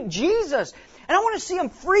people meet Jesus, and I want to see them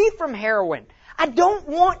free from heroin. I don't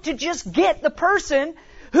want to just get the person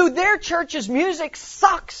who their church's music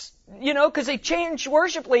sucks, because they changed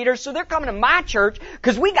worship leaders, so they're coming to my church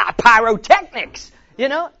because we got pyrotechnics.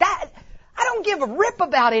 I don't give a rip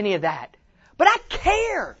about any of that. But I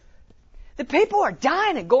care. The people are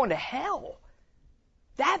dying and going to hell.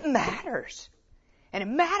 That matters. And it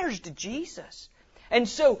matters to Jesus. And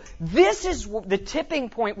so this is the tipping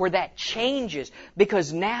point where that changes,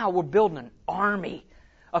 because now we're building an army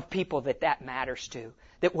of people that matters to,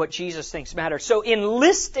 that what Jesus thinks matters. So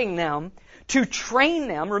enlisting them to train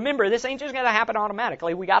them, remember, this ain't just going to happen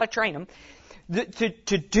automatically. We got to train them.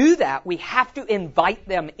 To do that, we have to invite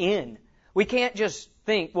them in. We can't just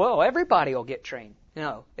think, well, everybody will get trained.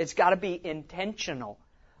 No, it's got to be intentional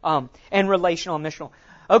and relational and missional.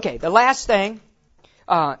 Okay, the last thing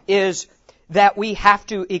is that we have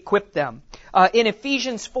to equip them. In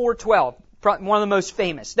Ephesians 4:12, one of the most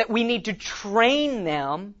famous, that we need to train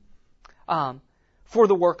them for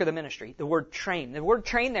the work of the ministry. The word train. The word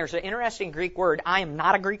train, there's an interesting Greek word. I am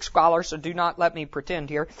not a Greek scholar, so do not let me pretend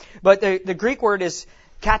here. But the Greek word is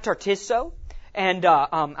katartizo. And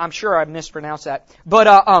I'm sure I mispronounced that. But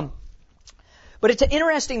it's an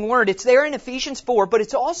interesting word. It's there in Ephesians 4, but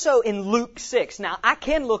it's also in Luke 6. Now, I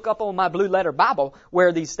can look up on my blue letter Bible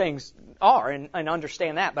where these things are and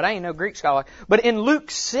understand that, but I ain't no Greek scholar. But in Luke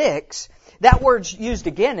 6, that word's used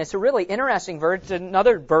again. It's a really interesting verse. It's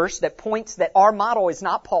another verse that points that our model is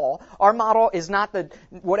not Paul. Our model is not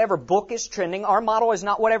whatever book is trending. Our model is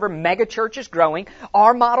not whatever mega church is growing.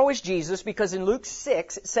 Our model is Jesus, because in Luke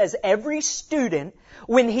 6 it says every student,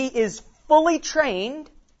 when he is fully trained,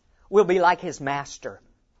 will be like his master.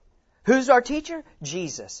 Who's our teacher?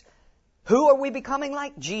 Jesus. Who are we becoming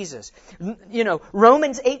like? Jesus. You know,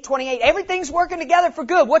 Romans 8:28, everything's working together for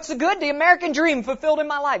good. What's the good? The American dream fulfilled in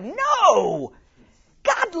my life. No!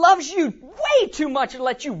 God loves you way too much to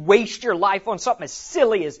let you waste your life on something as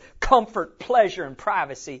silly as comfort, pleasure, and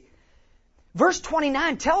privacy. Verse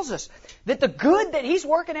 29 tells us that the good that He's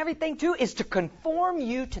working everything to is to conform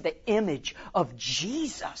you to the image of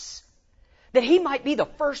Jesus, that He might be the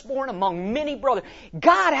firstborn among many brothers.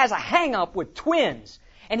 God has a hang-up with twins,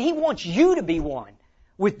 and He wants you to be one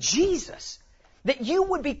with Jesus, that you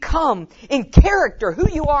would become in character who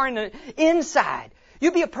you are in the inside.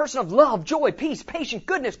 You'd be a person of love, joy, peace, patience,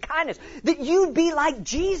 goodness, kindness, that you'd be like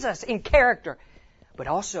Jesus in character, but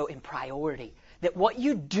also in priority, that what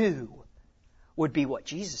you do would be what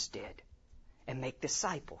Jesus did and make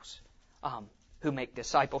disciples who make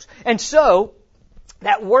disciples. And so,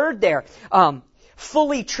 that word there,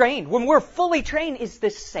 fully trained, when we're fully trained, is the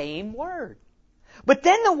same word. But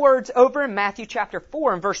then the word's over in Matthew chapter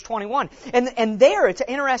 4 and verse 21. And there it's an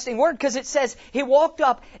interesting word because it says, He walked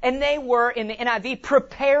up and they were, in the NIV,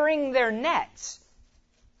 preparing their nets.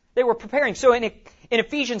 They were preparing. So in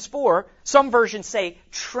Ephesians 4, some versions say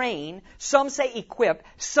train, some say equip,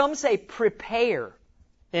 some say prepare.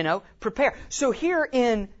 Prepare. So here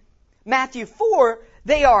in Matthew 4,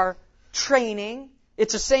 they are training,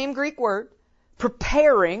 it's the same Greek word,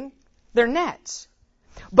 preparing their nets.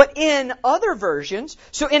 But in other versions,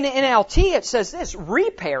 so in the NLT it says this,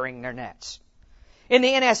 repairing their nets. In the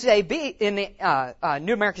NSAB, in the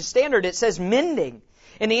New American Standard, it says mending.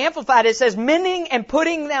 In the Amplified, it says mending and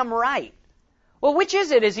putting them right. Well, which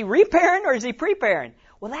is it? Is he repairing or is he preparing?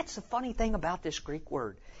 Well, that's the funny thing about this Greek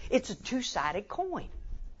word. It's a two-sided coin.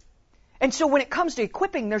 And so when it comes to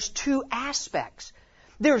equipping, there's two aspects.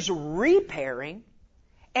 There's repairing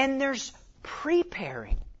and there's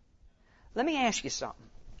preparing. Let me ask you something.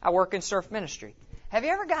 I work in surf ministry. Have you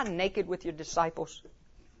ever gotten naked with your disciples?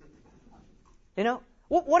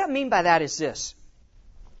 What I mean by that is this.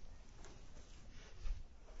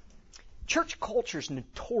 Church culture is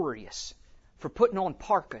notorious for putting on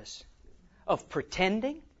parkas of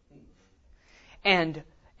pretending and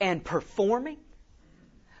performing,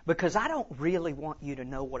 because I don't really want you to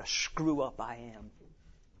know what a screw-up I am.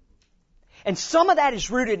 And some of that is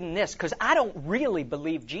rooted in this, because I don't really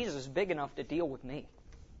believe Jesus is big enough to deal with me.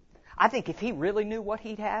 I think if He really knew what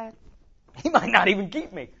He had, He might not even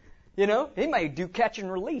keep me. He may do catch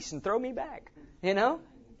and release and throw me back.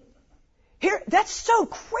 Here, that's so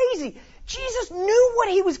crazy. Jesus knew what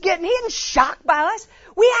He was getting. He isn't shocked by us.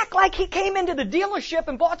 We act like He came into the dealership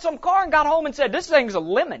and bought some car and got home and said, this thing's a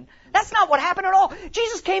lemon. That's not what happened at all.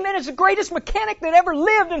 Jesus came in as the greatest mechanic that ever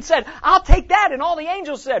lived and said, I'll take that. And all the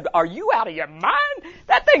angels said, are you out of your mind?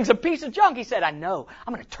 That thing's a piece of junk. He said, I know.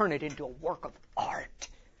 I'm going to turn it into a work of art.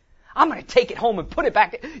 I'm going to take it home and put it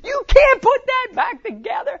back. You can't put that back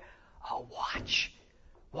together. Oh,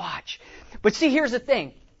 watch. But see, here's the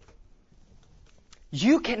thing.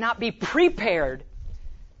 You cannot be prepared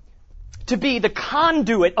to be the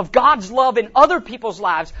conduit of God's love in other people's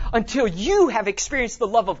lives until you have experienced the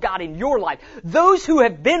love of God in your life. Those who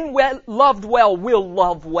have been loved well will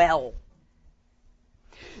love well.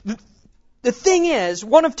 The thing is,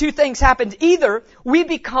 one of two things happens. Either we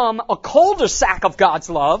become a cul-de-sac of God's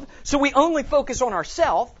love, so we only focus on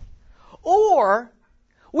ourselves, or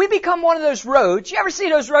we become one of those roads. You ever see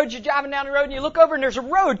those roads, you're driving down the road and you look over and there's a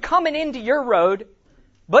road coming into your road,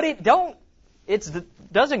 but it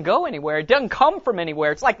doesn't go anywhere. It doesn't come from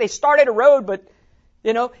anywhere. It's like they started a road, but,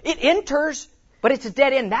 it enters, but it's a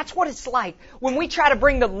dead end. That's what it's like when we try to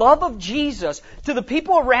bring the love of Jesus to the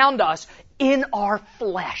people around us in our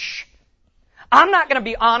flesh. I'm not going to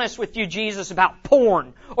be honest with you, Jesus, about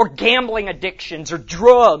porn or gambling addictions or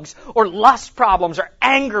drugs or lust problems or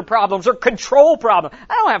anger problems or control problems.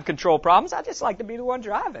 I don't have control problems. I just like to be the one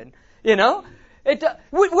driving, We're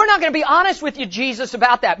not going to be honest with you, Jesus,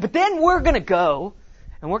 about that. But then we're going to go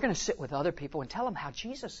and we're going to sit with other people and tell them how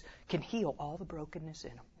Jesus can heal all the brokenness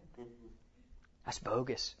in them. That's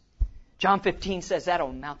bogus. John 15 says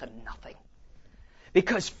that'll amount to nothing.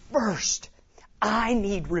 Because first, I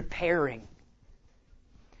need repairing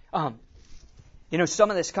Some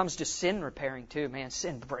of this comes to sin repairing too. Man,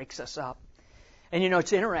 sin breaks us up. And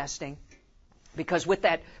it's interesting because with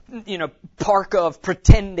that, parka of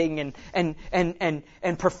pretending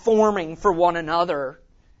and performing for one another,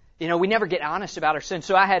 we never get honest about our sin.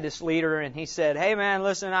 So I had this leader and he said, hey man,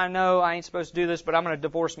 listen, I know I ain't supposed to do this, but I'm going to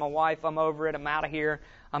divorce my wife. I'm over it. I'm out of here.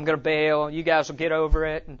 I'm going to bail. You guys will get over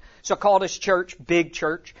it. And so I called his church, big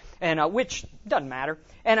church, and which doesn't matter.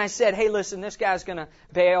 And I said, hey, listen, this guy's going to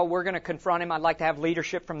bail. We're going to confront him. I'd like to have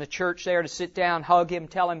leadership from the church there to sit down, hug him,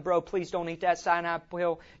 tell him, bro, please don't eat that cyanide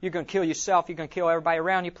pill. You're going to kill yourself. You're going to kill everybody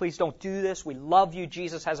around you. Please don't do this. We love you.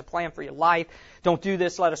 Jesus has a plan for your life. Don't do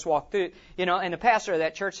this. Let us walk through it. And the pastor of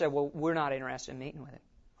that church said, well, we're not interested in meeting with him.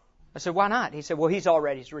 I said, why not? He said, well, he's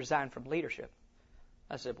already resigned from leadership.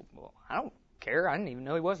 I said, well, I don't care. I didn't even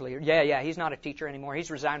know he was a leader. Yeah, he's not a teacher anymore.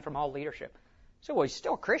 He's resigned from all leadership. I said, well, he's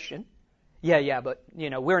still a Christian. Yeah, but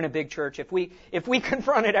we're in a big church. If we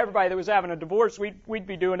confronted everybody that was having a divorce, we'd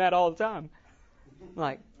be doing that all the time.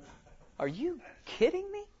 Like, are you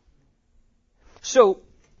kidding me? So,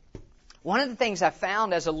 one of the things I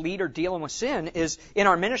found as a leader dealing with sin is in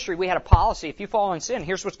our ministry we had a policy. If you fall in sin,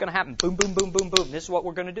 here's what's going to happen. Boom, boom, boom, boom, boom. This is what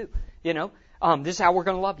we're going to do. This is how we're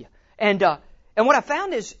going to love you. And what I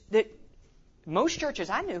found is that most churches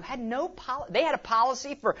I knew had no policy. They had a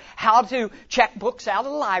policy for how to check books out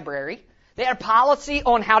of the library. They had a policy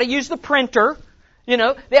on how to use the printer. They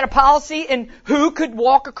had a policy in who could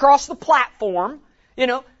walk across the platform.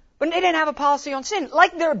 But they didn't have a policy on sin.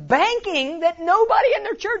 Like they're banking that nobody in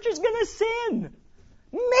their church is going to sin.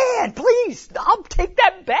 Man, please, I'll take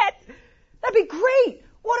that bet. That'd be great.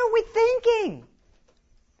 What are we thinking?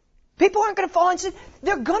 People aren't going to fall into sin.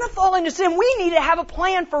 They're going to fall into sin. We need to have a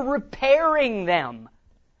plan for repairing them.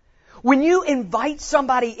 When you invite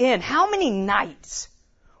somebody in, how many nights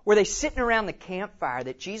were they sitting around the campfire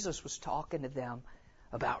that Jesus was talking to them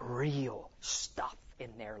about real stuff in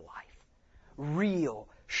their life? Real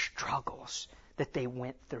struggles that they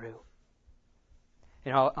went through.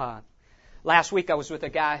 Last week I was with a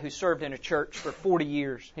guy who served in a church for 40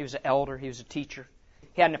 years. He was an elder. He was a teacher.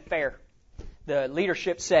 He had an affair. The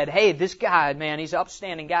leadership said, hey, this guy, man, he's an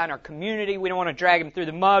upstanding guy in our community. We don't want to drag him through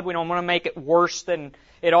the mud. We don't want to make it worse than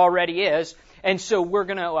it already is. And so we're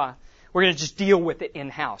going to just deal with it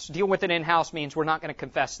in-house. Deal with it in-house means we're not going to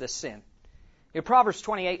confess this sin. Proverbs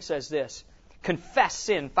 28 says this, confess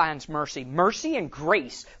sin finds mercy. Mercy and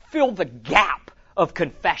grace fill the gap of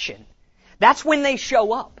confession. That's when they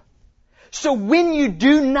show up. So when you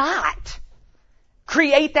do not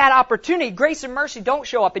create that opportunity, grace and mercy don't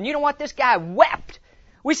show up. And you know what? This guy wept.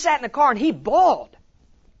 We sat in the car and he bawled.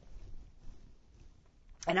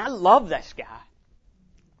 And I love this guy.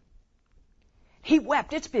 He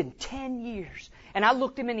wept. It's been 10 years. And I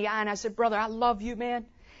looked him in the eye and I said, brother, I love you, man.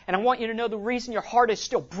 And I want you to know the reason your heart is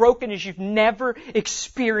still broken is you've never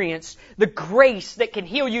experienced the grace that can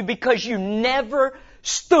heal you because you never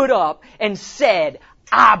stood up and said,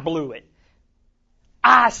 I blew it.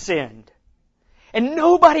 I sinned. And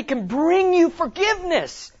nobody can bring you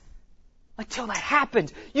forgiveness until that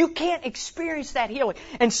happens. You can't experience that healing.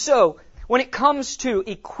 And so, when it comes to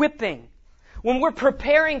equipping, when we're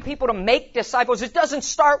preparing people to make disciples, it doesn't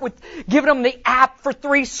start with giving them the app for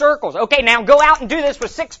 3 circles. Okay, now go out and do this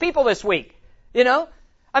with 6 people this week.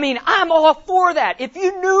 I'm all for that. If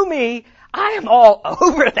you knew me, I am all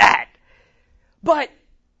over that. But,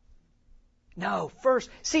 no, first,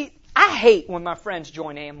 see, I hate when my friends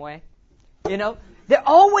join Amway. They're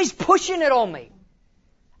always pushing it on me.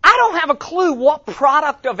 I don't have a clue what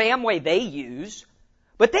product of Amway they use,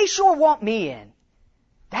 but they sure want me in.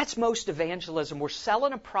 That's most evangelism. We're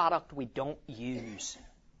selling a product we don't use.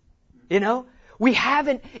 We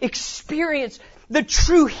haven't experienced the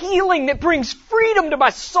true healing that brings freedom to my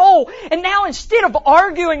soul. And now instead of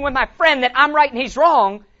arguing with my friend that I'm right and he's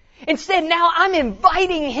wrong, instead now I'm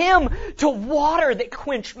inviting him to water that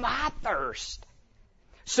quench my thirst.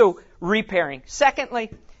 So, repairing. Secondly,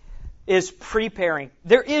 is preparing.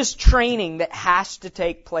 There is training that has to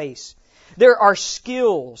take place. There are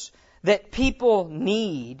skills that people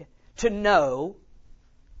need to know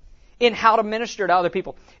in how to minister to other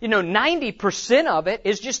people. 90% of it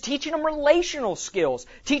is just teaching them relational skills,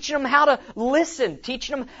 teaching them how to listen,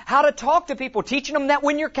 teaching them how to talk to people, teaching them that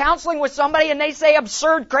when you're counseling with somebody and they say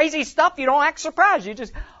absurd, crazy stuff, you don't act surprised. You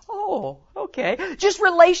just, oh, okay. Just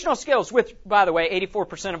relational skills, which, by the way,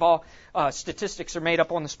 84% of all statistics are made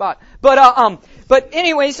up on the spot. But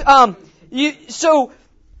anyways,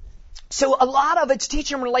 so a lot of it's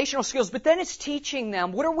teaching them relational skills, but then it's teaching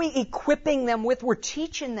them, what are we equipping them with? We're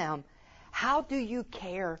teaching them, how do you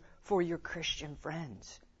care for your Christian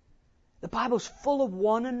friends? The Bible's full of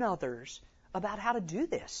one another's about how to do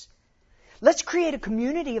this. Let's create a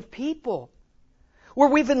community of people where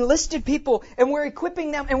we've enlisted people and we're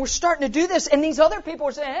equipping them and we're starting to do this. And these other people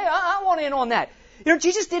are saying, hey, I want in on that. You know,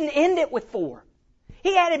 Jesus didn't end it with 4.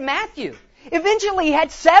 He added Matthew. Eventually he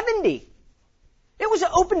had 70. It was an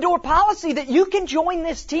open door policy that you can join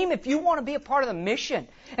this team if you want to be a part of the mission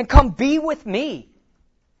and come be with me.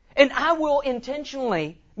 And I will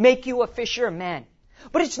intentionally make you a fisher of men.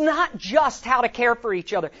 But it's not just how to care for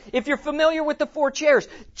each other. If you're familiar with the 4 chairs,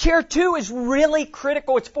 chair 2 is really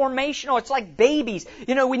critical. It's formational. It's like babies.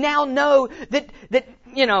 You know, we now know that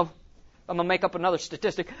I'm going to make up another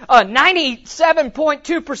statistic.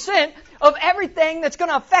 97.2% of everything that's going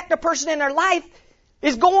to affect a person in their life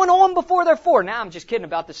is going on before they're 4. Now, I'm just kidding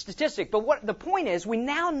about the statistic. But what the point is, we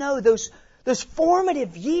now know those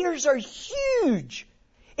formative years are huge.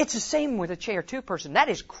 It's the same with a chair 2 person. That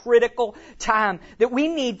is critical time that we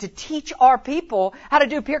need to teach our people how to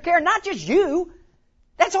do peer care. Not just you.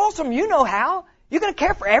 That's awesome. You know how. You're going to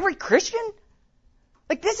care for every Christian?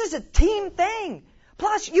 Like, this is a team thing.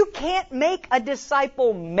 Plus, you can't make a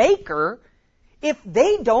disciple maker if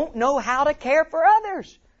they don't know how to care for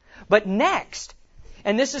others. But next,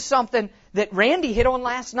 and this is something that Randy hit on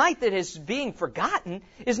last night that is being forgotten,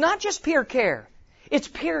 is not just peer care. It's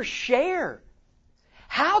peer share.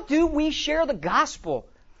 How do we share the gospel?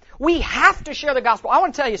 We have to share the gospel. I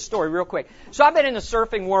want to tell you a story real quick. So I've been in the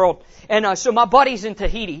surfing world, and so my buddy's in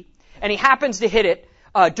Tahiti, and he happens to hit it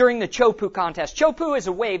during the Chopu contest. Chopu is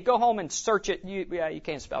a wave. Go home and search it. You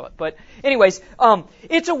can't spell it. But anyways,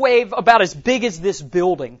 it's a wave about as big as this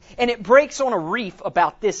building, and it breaks on a reef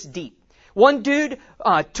about this deep. One dude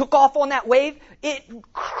took off on that wave. It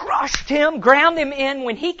crushed him, ground him in.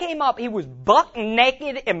 When he came up, he was buck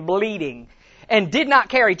naked and bleeding. And did not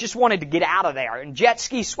care. He just wanted to get out of there. And jet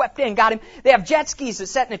skis swept in, got him. They have jet skis that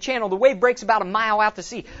set in a channel. The wave breaks about a mile out to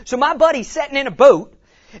sea. So my buddy's sitting in a boat,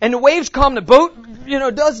 and the waves come. The boat,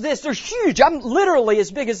 does this. They're huge. I'm literally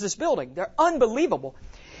as big as this building. They're unbelievable.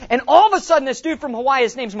 And all of a sudden, this dude from Hawaii,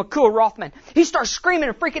 his name's Makua Rothman, he starts screaming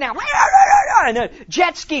and freaking out. And a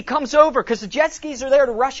jet ski comes over, because the jet skis are there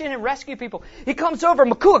to rush in and rescue people. He comes over,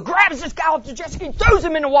 Makua grabs this guy off the jet ski, throws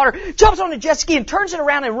him in the water, jumps on the jet ski and turns it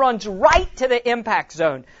around and runs right to the impact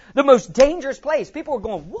zone. The most dangerous place. People are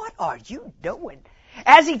going, what are you doing?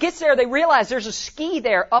 As he gets there, they realize there's a ski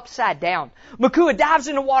there upside down. Makua dives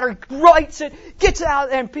in the water, rights it, gets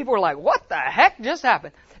out, and people are like, what the heck just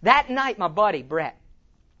happened? That night, my buddy, Brett,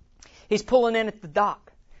 he's pulling in at the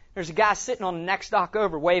dock. There's a guy sitting on the next dock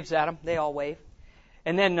over, waves at him. They all wave.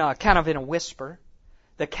 And then, kind of in a whisper,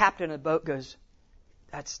 the captain of the boat goes,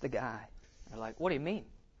 that's the guy. They're like, what do you mean?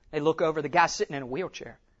 They look over, the guy's sitting in a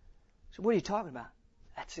wheelchair. So what are you talking about?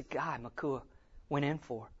 That's the guy Makua went in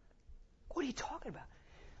for. What are you talking about?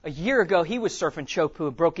 A year ago, he was surfing Chopu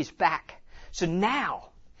and broke his back. So now,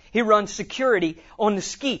 he runs security on the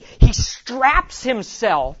ski. He straps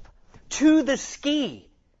himself to the ski.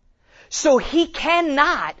 So he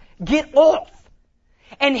cannot get off.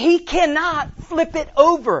 And he cannot flip it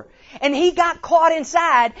over. And he got caught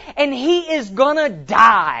inside, and he is gonna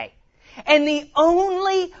die. And the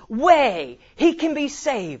only way he can be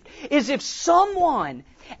saved is if someone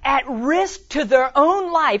at risk to their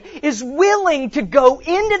own life is willing to go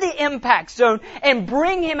into the impact zone and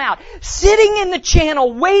bring him out, sitting in the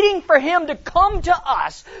channel waiting for him to come to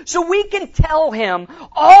us so we can tell him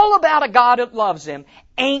all about a God that loves him,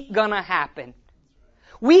 ain't gonna happen.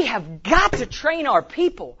 We have got to train our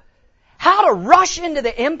people how to rush into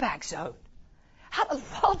the impact zone, how to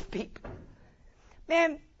love people.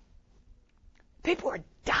 Man, people are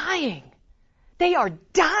dying. They are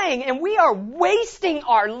dying, and we are wasting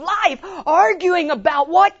our life arguing about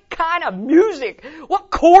what kind of music, what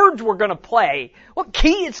chords we're going to play, what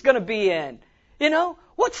key it's going to be in,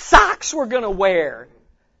 what socks we're going to wear.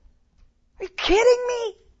 Are you kidding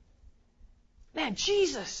me? Man,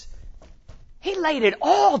 Jesus, He laid it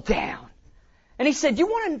all down. And He said, you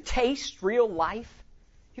want to taste real life?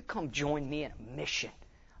 You come join me in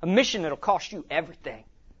a mission that'll cost you everything.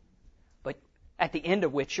 At the end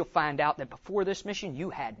of which you'll find out that before this mission, you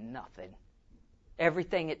had nothing.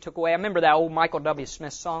 Everything it took away. I remember that old Michael W.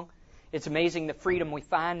 Smith song. It's amazing the freedom we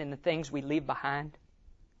find in the things we leave behind.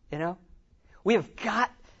 We have got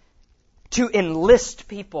to enlist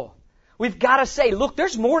people. We've got to say, look,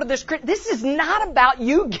 there's more to this. This is not about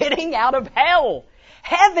you getting out of hell.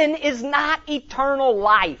 Heaven is not eternal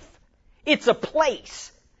life. It's a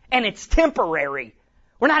place, and it's temporary.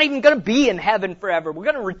 We're not even going to be in heaven forever. We're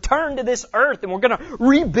going to return to this earth and we're going to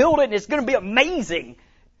rebuild it and it's going to be amazing.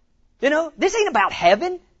 This ain't about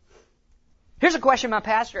heaven. Here's a question my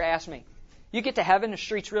pastor asked me. You get to heaven, the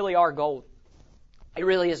streets really are gold. It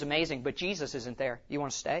really is amazing, but Jesus isn't there. You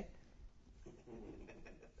want to stay?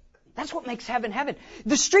 That's what makes heaven heaven.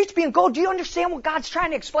 The streets being gold, do you understand what God's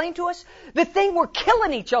trying to explain to us? The thing we're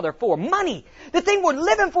killing each other for, money. The thing we're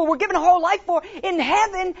living for, we're giving our whole life for. In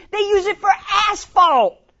heaven, they use it for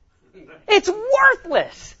asphalt. It's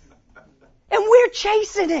worthless. And we're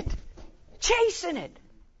chasing it. Chasing it.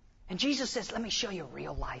 And Jesus says, let me show you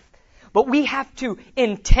real life. But we have to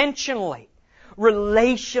intentionally,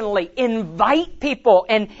 relationally invite people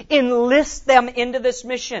and enlist them into this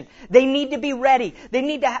mission. They need to be ready. They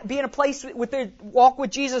need to be in a place with their walk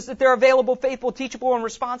with Jesus that they're available, faithful, teachable, and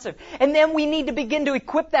responsive. And then we need to begin to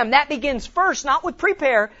equip them. That begins first, not with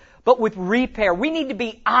prepare, but with repair. We need to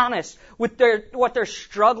be honest with what they're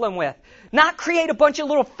struggling with. Not create a bunch of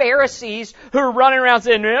little Pharisees who are running around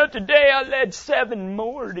saying, well, today I led 7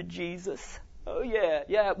 more to Jesus. Oh,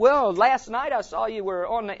 yeah. Well, last night I saw you were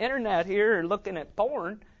on the internet here looking at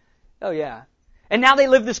porn. Oh, yeah. And now they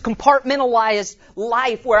live this compartmentalized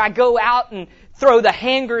life where I go out and throw the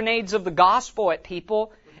hand grenades of the gospel at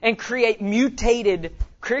people and create mutated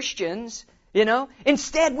Christians, you know.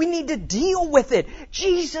 Instead, we need to deal with it.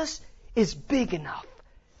 Jesus is big enough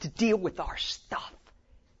to deal with our stuff.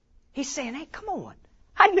 He's saying, hey, come on.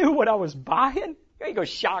 I knew what I was buying. You ain't going to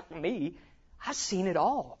shock me. I've seen it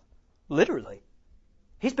all. Literally.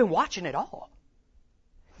 He's been watching it all.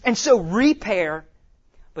 And so repair,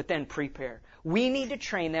 but then prepare. We need to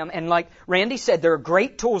train them. And like Randy said, there are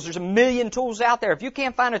great tools. There's 1 million tools out there. If you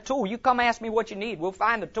can't find a tool, you come ask me what you need. We'll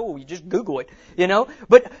find the tool. You just Google it, you know.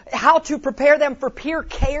 But how to prepare them for peer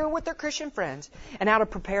care with their Christian friends and how to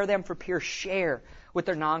prepare them for peer share with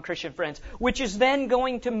their non-Christian friends, which is then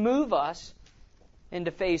going to move us into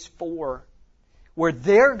phase 4, where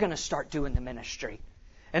they're going to start doing the ministry.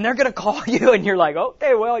 And they're going to call you and you're like,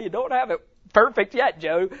 okay, well, you don't have it perfect yet,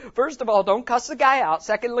 Joe. First of all, don't cuss the guy out.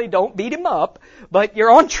 Secondly, don't beat him up. But you're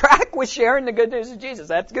on track with sharing the good news of Jesus.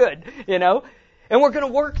 That's good, you know. And we're going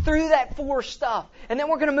to work through that 4 stuff. And then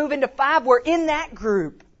we're going to move into 5, where in that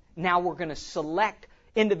group, now we're going to select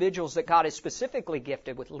individuals that God has specifically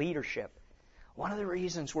gifted with leadership. One of the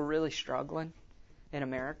reasons we're really struggling in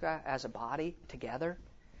America as a body together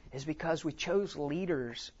is because we chose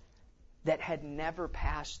leaders that had never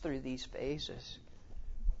passed through these phases.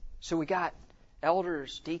 So we got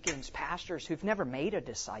elders, deacons, pastors who've never made a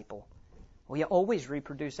disciple. Well, you always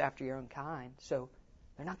reproduce after your own kind. So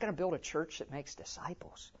they're not going to build a church that makes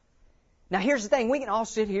disciples. Now here's the thing. We can all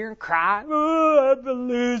sit here and cry, oh, I'm a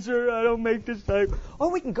loser, I don't make disciples.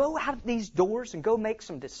 Or we can go out these doors and go make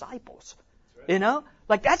some disciples. You know?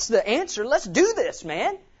 Like that's the answer. Let's do this,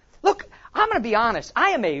 man. Look, I'm going to be honest.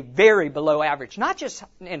 I am a very below average, not just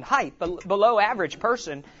in height, but below average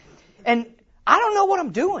person. And I don't know what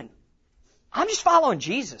I'm doing. I'm just following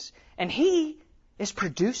Jesus. And He is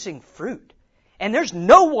producing fruit. And there's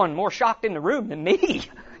no one more shocked in the room than me,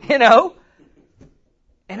 you know.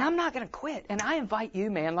 And I'm not going to quit. And I invite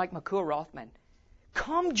you, man, like McCool Rothman,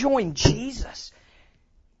 come join Jesus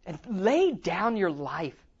and lay down your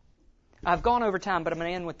life. I've gone over time, but I'm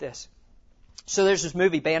going to end with this. So there's this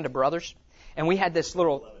movie, Band of Brothers, and we had this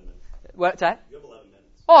little... What's that? You have 11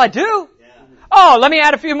 minutes. Oh, I do? Yeah. Oh, let me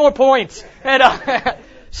add a few more points. And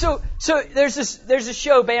so there's this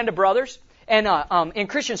show, Band of Brothers, and in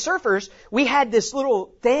Christian Surfers, we had this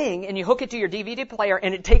little thing, and you hook it to your DVD player,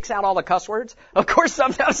 and it takes out all the cuss words. Of course,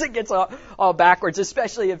 sometimes it gets all backwards,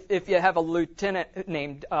 especially if you have a lieutenant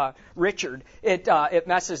named Richard. It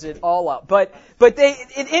messes it all up. But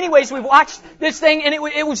anyways, we watched this thing, and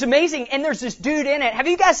it was amazing. And there's this dude in it. Have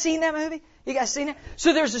you guys seen that movie? You guys seen it?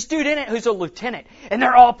 So there's this dude in it who's a lieutenant, and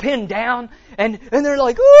they're all pinned down, and they're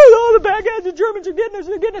like, oh, all the bad guys, the Germans are getting us,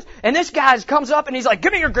 they're getting us. And this guy comes up and he's like,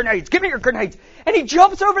 give me your grenades, give me your grenades. And he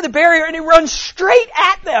jumps over the barrier and he runs straight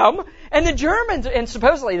at them. And the Germans, and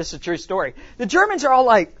supposedly this is a true story, the Germans are all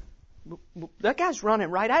like, that guy's running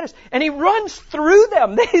right at us. And he runs through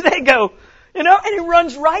them. They go, you know, and he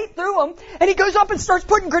runs right through them. And he goes up and starts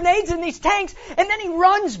putting grenades in these tanks. And then he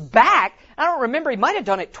runs back. I don't remember. He might have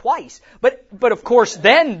done it twice. But of course,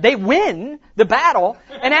 then they win the battle.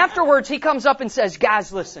 And afterwards, he comes up and says,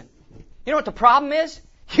 guys, listen. You know what the problem is?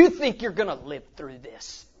 You think you're going to live through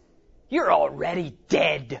this. You're already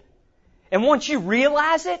dead. And once you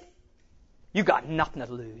realize it, you got nothing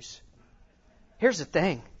to lose. Here's the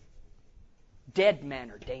thing. Dead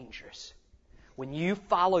men are dangerous. When you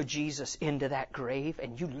follow Jesus into that grave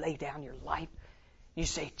and you lay down your life, you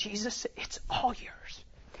say, Jesus, it's all yours.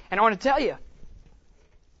 And I want to tell you,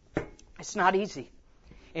 it's not easy.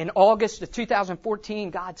 In August of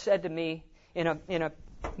 2014, God said to me in a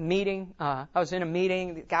meeting, I was in a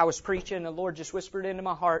meeting, the guy was preaching, the Lord just whispered into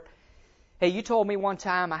my heart, hey, you told me one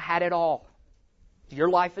time I had it all. Your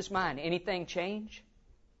life is mine. Anything change?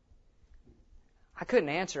 I couldn't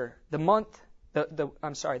answer. The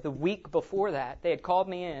week before that, they had called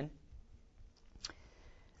me in.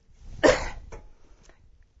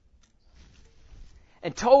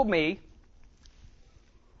 And told me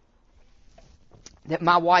that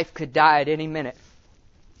my wife could die at any minute.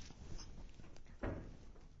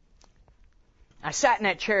 I sat in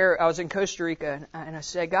that chair. I was in Costa Rica, and I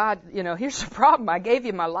said, God, here's the problem. I gave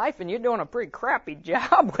you my life, and you're doing a pretty crappy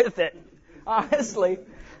job with it. Honestly,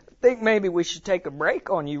 I think maybe we should take a break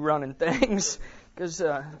on you running things, because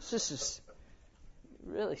this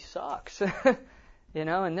really sucks. And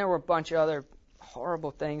there were a bunch of other horrible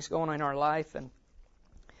things going on in our life, and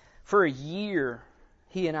for a year,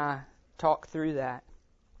 he and I talked through that.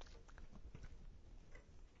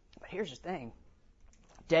 But here's the thing.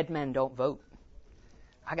 Dead men don't vote.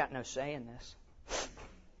 I got no say in this.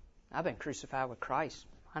 I've been crucified with Christ.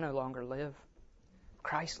 I no longer live.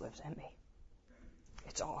 Christ lives in me.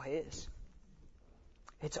 It's all His.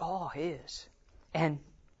 It's all His. And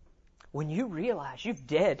when you realize you're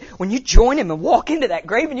dead, when you join Him and walk into that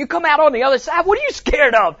grave and you come out on the other side, what are you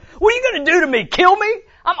scared of? What are you going to do to me? Kill me?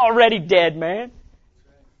 I'm already dead, man.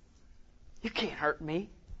 You can't hurt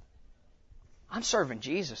me. I'm serving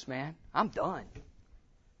Jesus, man. I'm done.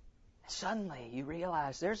 Suddenly you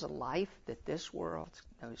realize there's a life that this world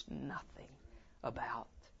knows nothing about.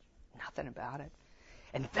 Nothing about it.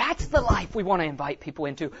 And that's the life we want to invite people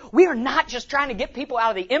into. We are not just trying to get people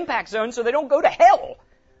out of the impact zone so they don't go to hell.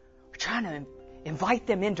 We're trying to invite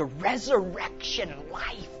them into resurrection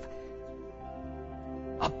life.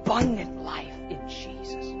 Abundant life in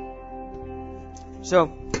Jesus.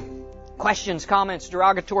 So, questions, comments,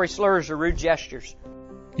 derogatory slurs, or rude gestures?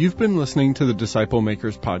 You've been listening to the Disciple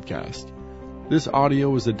Makers podcast. This audio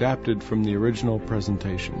was adapted from the original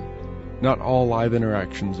presentation. Not all live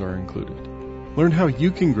interactions are included. Learn how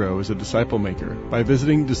you can grow as a disciple maker by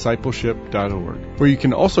visiting discipleship.org, where you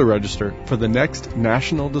can also register for the next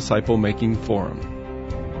National Disciple Making Forum.